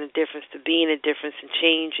making a difference, to being a difference and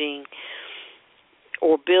changing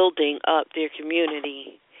or building up their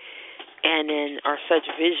community, and then are such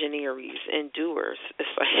visionaries and doers, it's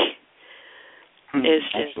like, it's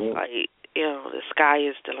just absolutely. like, the sky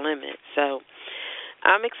is the limit. So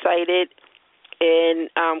I'm excited. And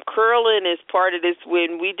Curlin is part of this.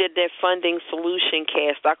 When we did that funding solution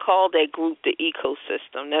cast, I called that group the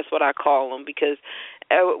ecosystem. That's what I call them, because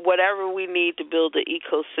whatever we need to build the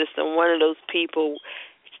ecosystem, one of those people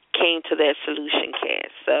came to that solution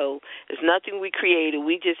cast. So it's nothing we created.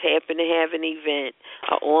 We just happened to have an event,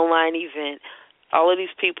 an online event. All of these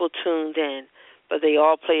people tuned in, but they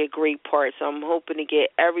all play a great part. So I'm hoping to get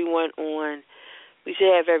everyone on. We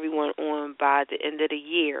should have everyone on by the end of the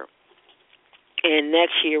year. And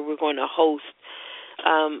next year we're going to host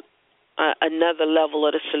another level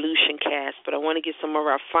of the solution cast. But I want to get some of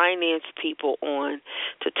our finance people on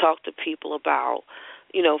to talk to people about,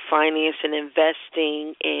 finance and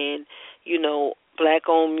investing and,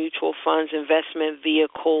 black-owned mutual funds, investment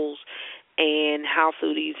vehicles, and how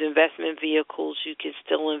through these investment vehicles you can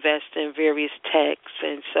still invest in various techs.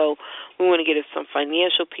 And so we want to get some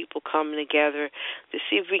financial people coming together to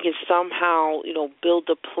see if we can somehow, build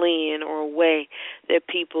a plan or a way that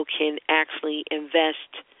people can actually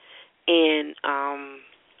invest in,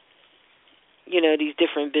 these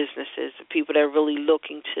different businesses, people that are really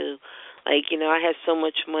looking to, I have so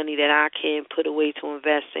much money that I can put away to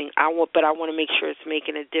investing. But I want to make sure it's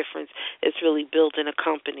making a difference. It's really building a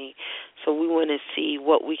company. So we want to see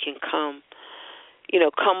what we can come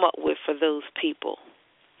up with for those people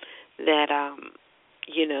that,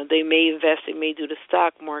 they may invest, they may do the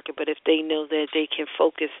stock market, but if they know that they can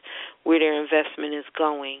focus where their investment is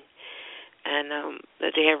going and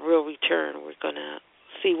that they have real return, we're going to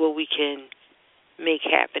see what we can make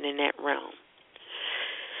happen in that realm.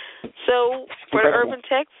 So for the Urban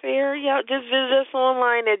Tech Fair, just visit us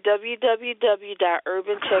online at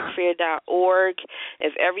www.urbantechfair.org.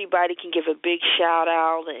 If everybody can give a big shout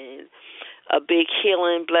out and a big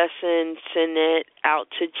healing blessing, send it out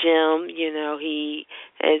to Jim. You know, he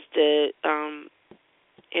has had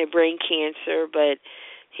brain cancer, but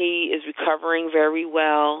he is recovering very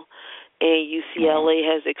well, and UCLA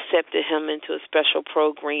has accepted him into a special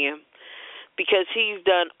program, because he's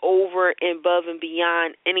done over and above and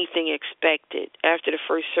beyond anything expected. After the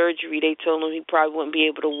first surgery, they told him he probably wouldn't be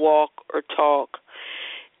able to walk or talk.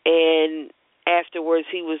 And afterwards,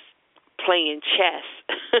 he was playing chess.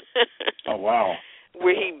 Oh, wow.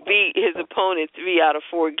 Where he beat his opponent 3 out of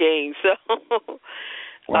 4 games. So,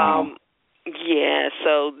 wow.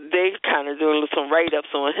 So they're kind of doing some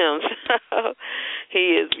write-ups on him. So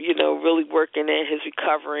he is, really working at his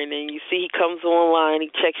recovering. And you see he comes online, he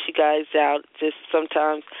checks you guys out. Just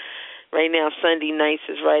sometimes, right now, Sunday nights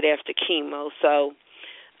is right after chemo. So,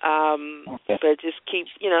 but just keep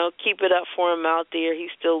it up for him out there.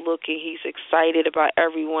 He's still looking. He's excited about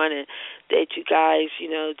everyone, and that you guys,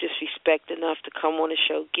 just respect enough to come on the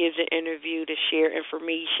show, give the interview, to share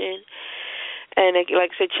information. And like I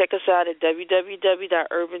said, check us out at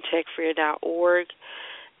www.urbantechfair.org,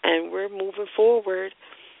 and we're moving forward.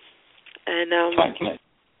 And can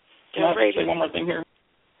I say one more thing here?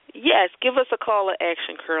 Yes, give us a call to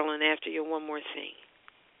action, Curlin, after your one more thing.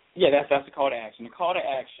 Yeah, that's the call to action. The call to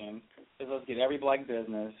action is let's get every black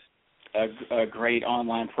business a great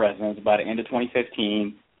online presence by the end of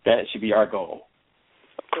 2015. That should be our goal.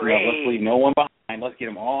 Great. Let's leave no one behind. Let's get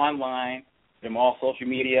them all online, get them all social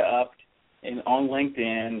media up, and on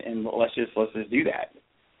LinkedIn, and let's just do that.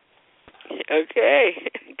 Okay,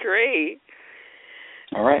 great.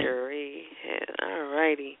 All right. Great. All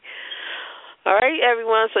righty. All right,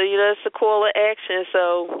 everyone. So that's the call to action.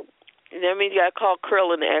 So that means you got to call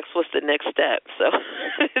Curlin and ask what's the next step. So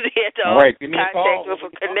you have to contact with him,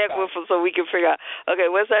 connect with him, so we can figure out, okay,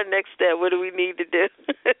 what's our next step? What do we need to do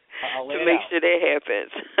to make sure that happens?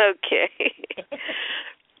 Okay.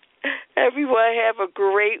 Everyone, have a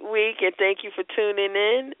great week, and thank you for tuning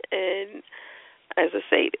in. And as I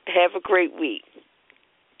say, have a great week.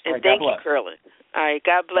 And right, thank you, Curlin. All right,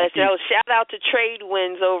 God bless you. Shout out to Trade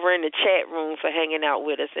Winds over in the chat room for hanging out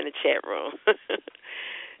with us in the chat room.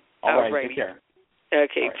 All right, take care.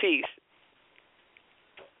 Okay, right. Peace.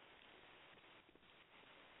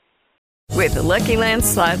 With the Lucky Land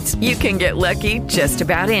Slots, you can get lucky just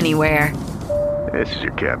about anywhere. This is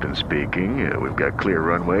your captain speaking. We've got clear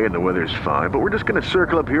runway and the weather's fine, but we're just going to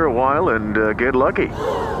circle up here a while and get lucky.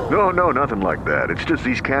 No, nothing like that. It's just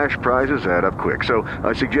these cash prizes add up quick. So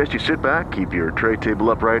I suggest you sit back, keep your tray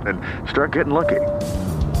table upright, and start getting lucky.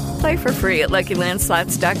 Play for free at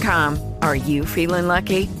LuckyLandSlots.com. Are you feeling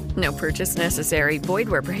lucky? No purchase necessary. Void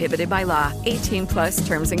where prohibited by law. 18+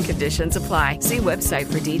 terms and conditions apply. See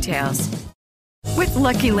website for details. With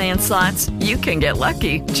Lucky Land Slots, you can get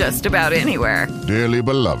lucky just about anywhere. Dearly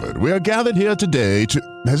beloved, we are gathered here today to...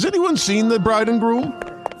 Has anyone seen the bride and groom?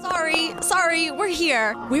 Sorry, we're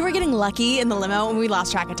here. We were getting lucky in the limo and we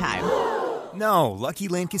lost track of time. No, Lucky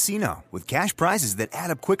Land Casino, with cash prizes that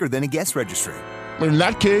add up quicker than a guest registry. In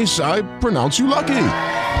that case, I pronounce you lucky.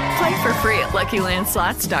 Play for free at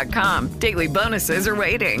LuckyLandSlots.com. Daily bonuses are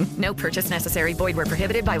waiting. No purchase necessary. Void where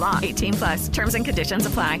prohibited by law. 18+. Terms and conditions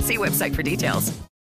apply. See website for details.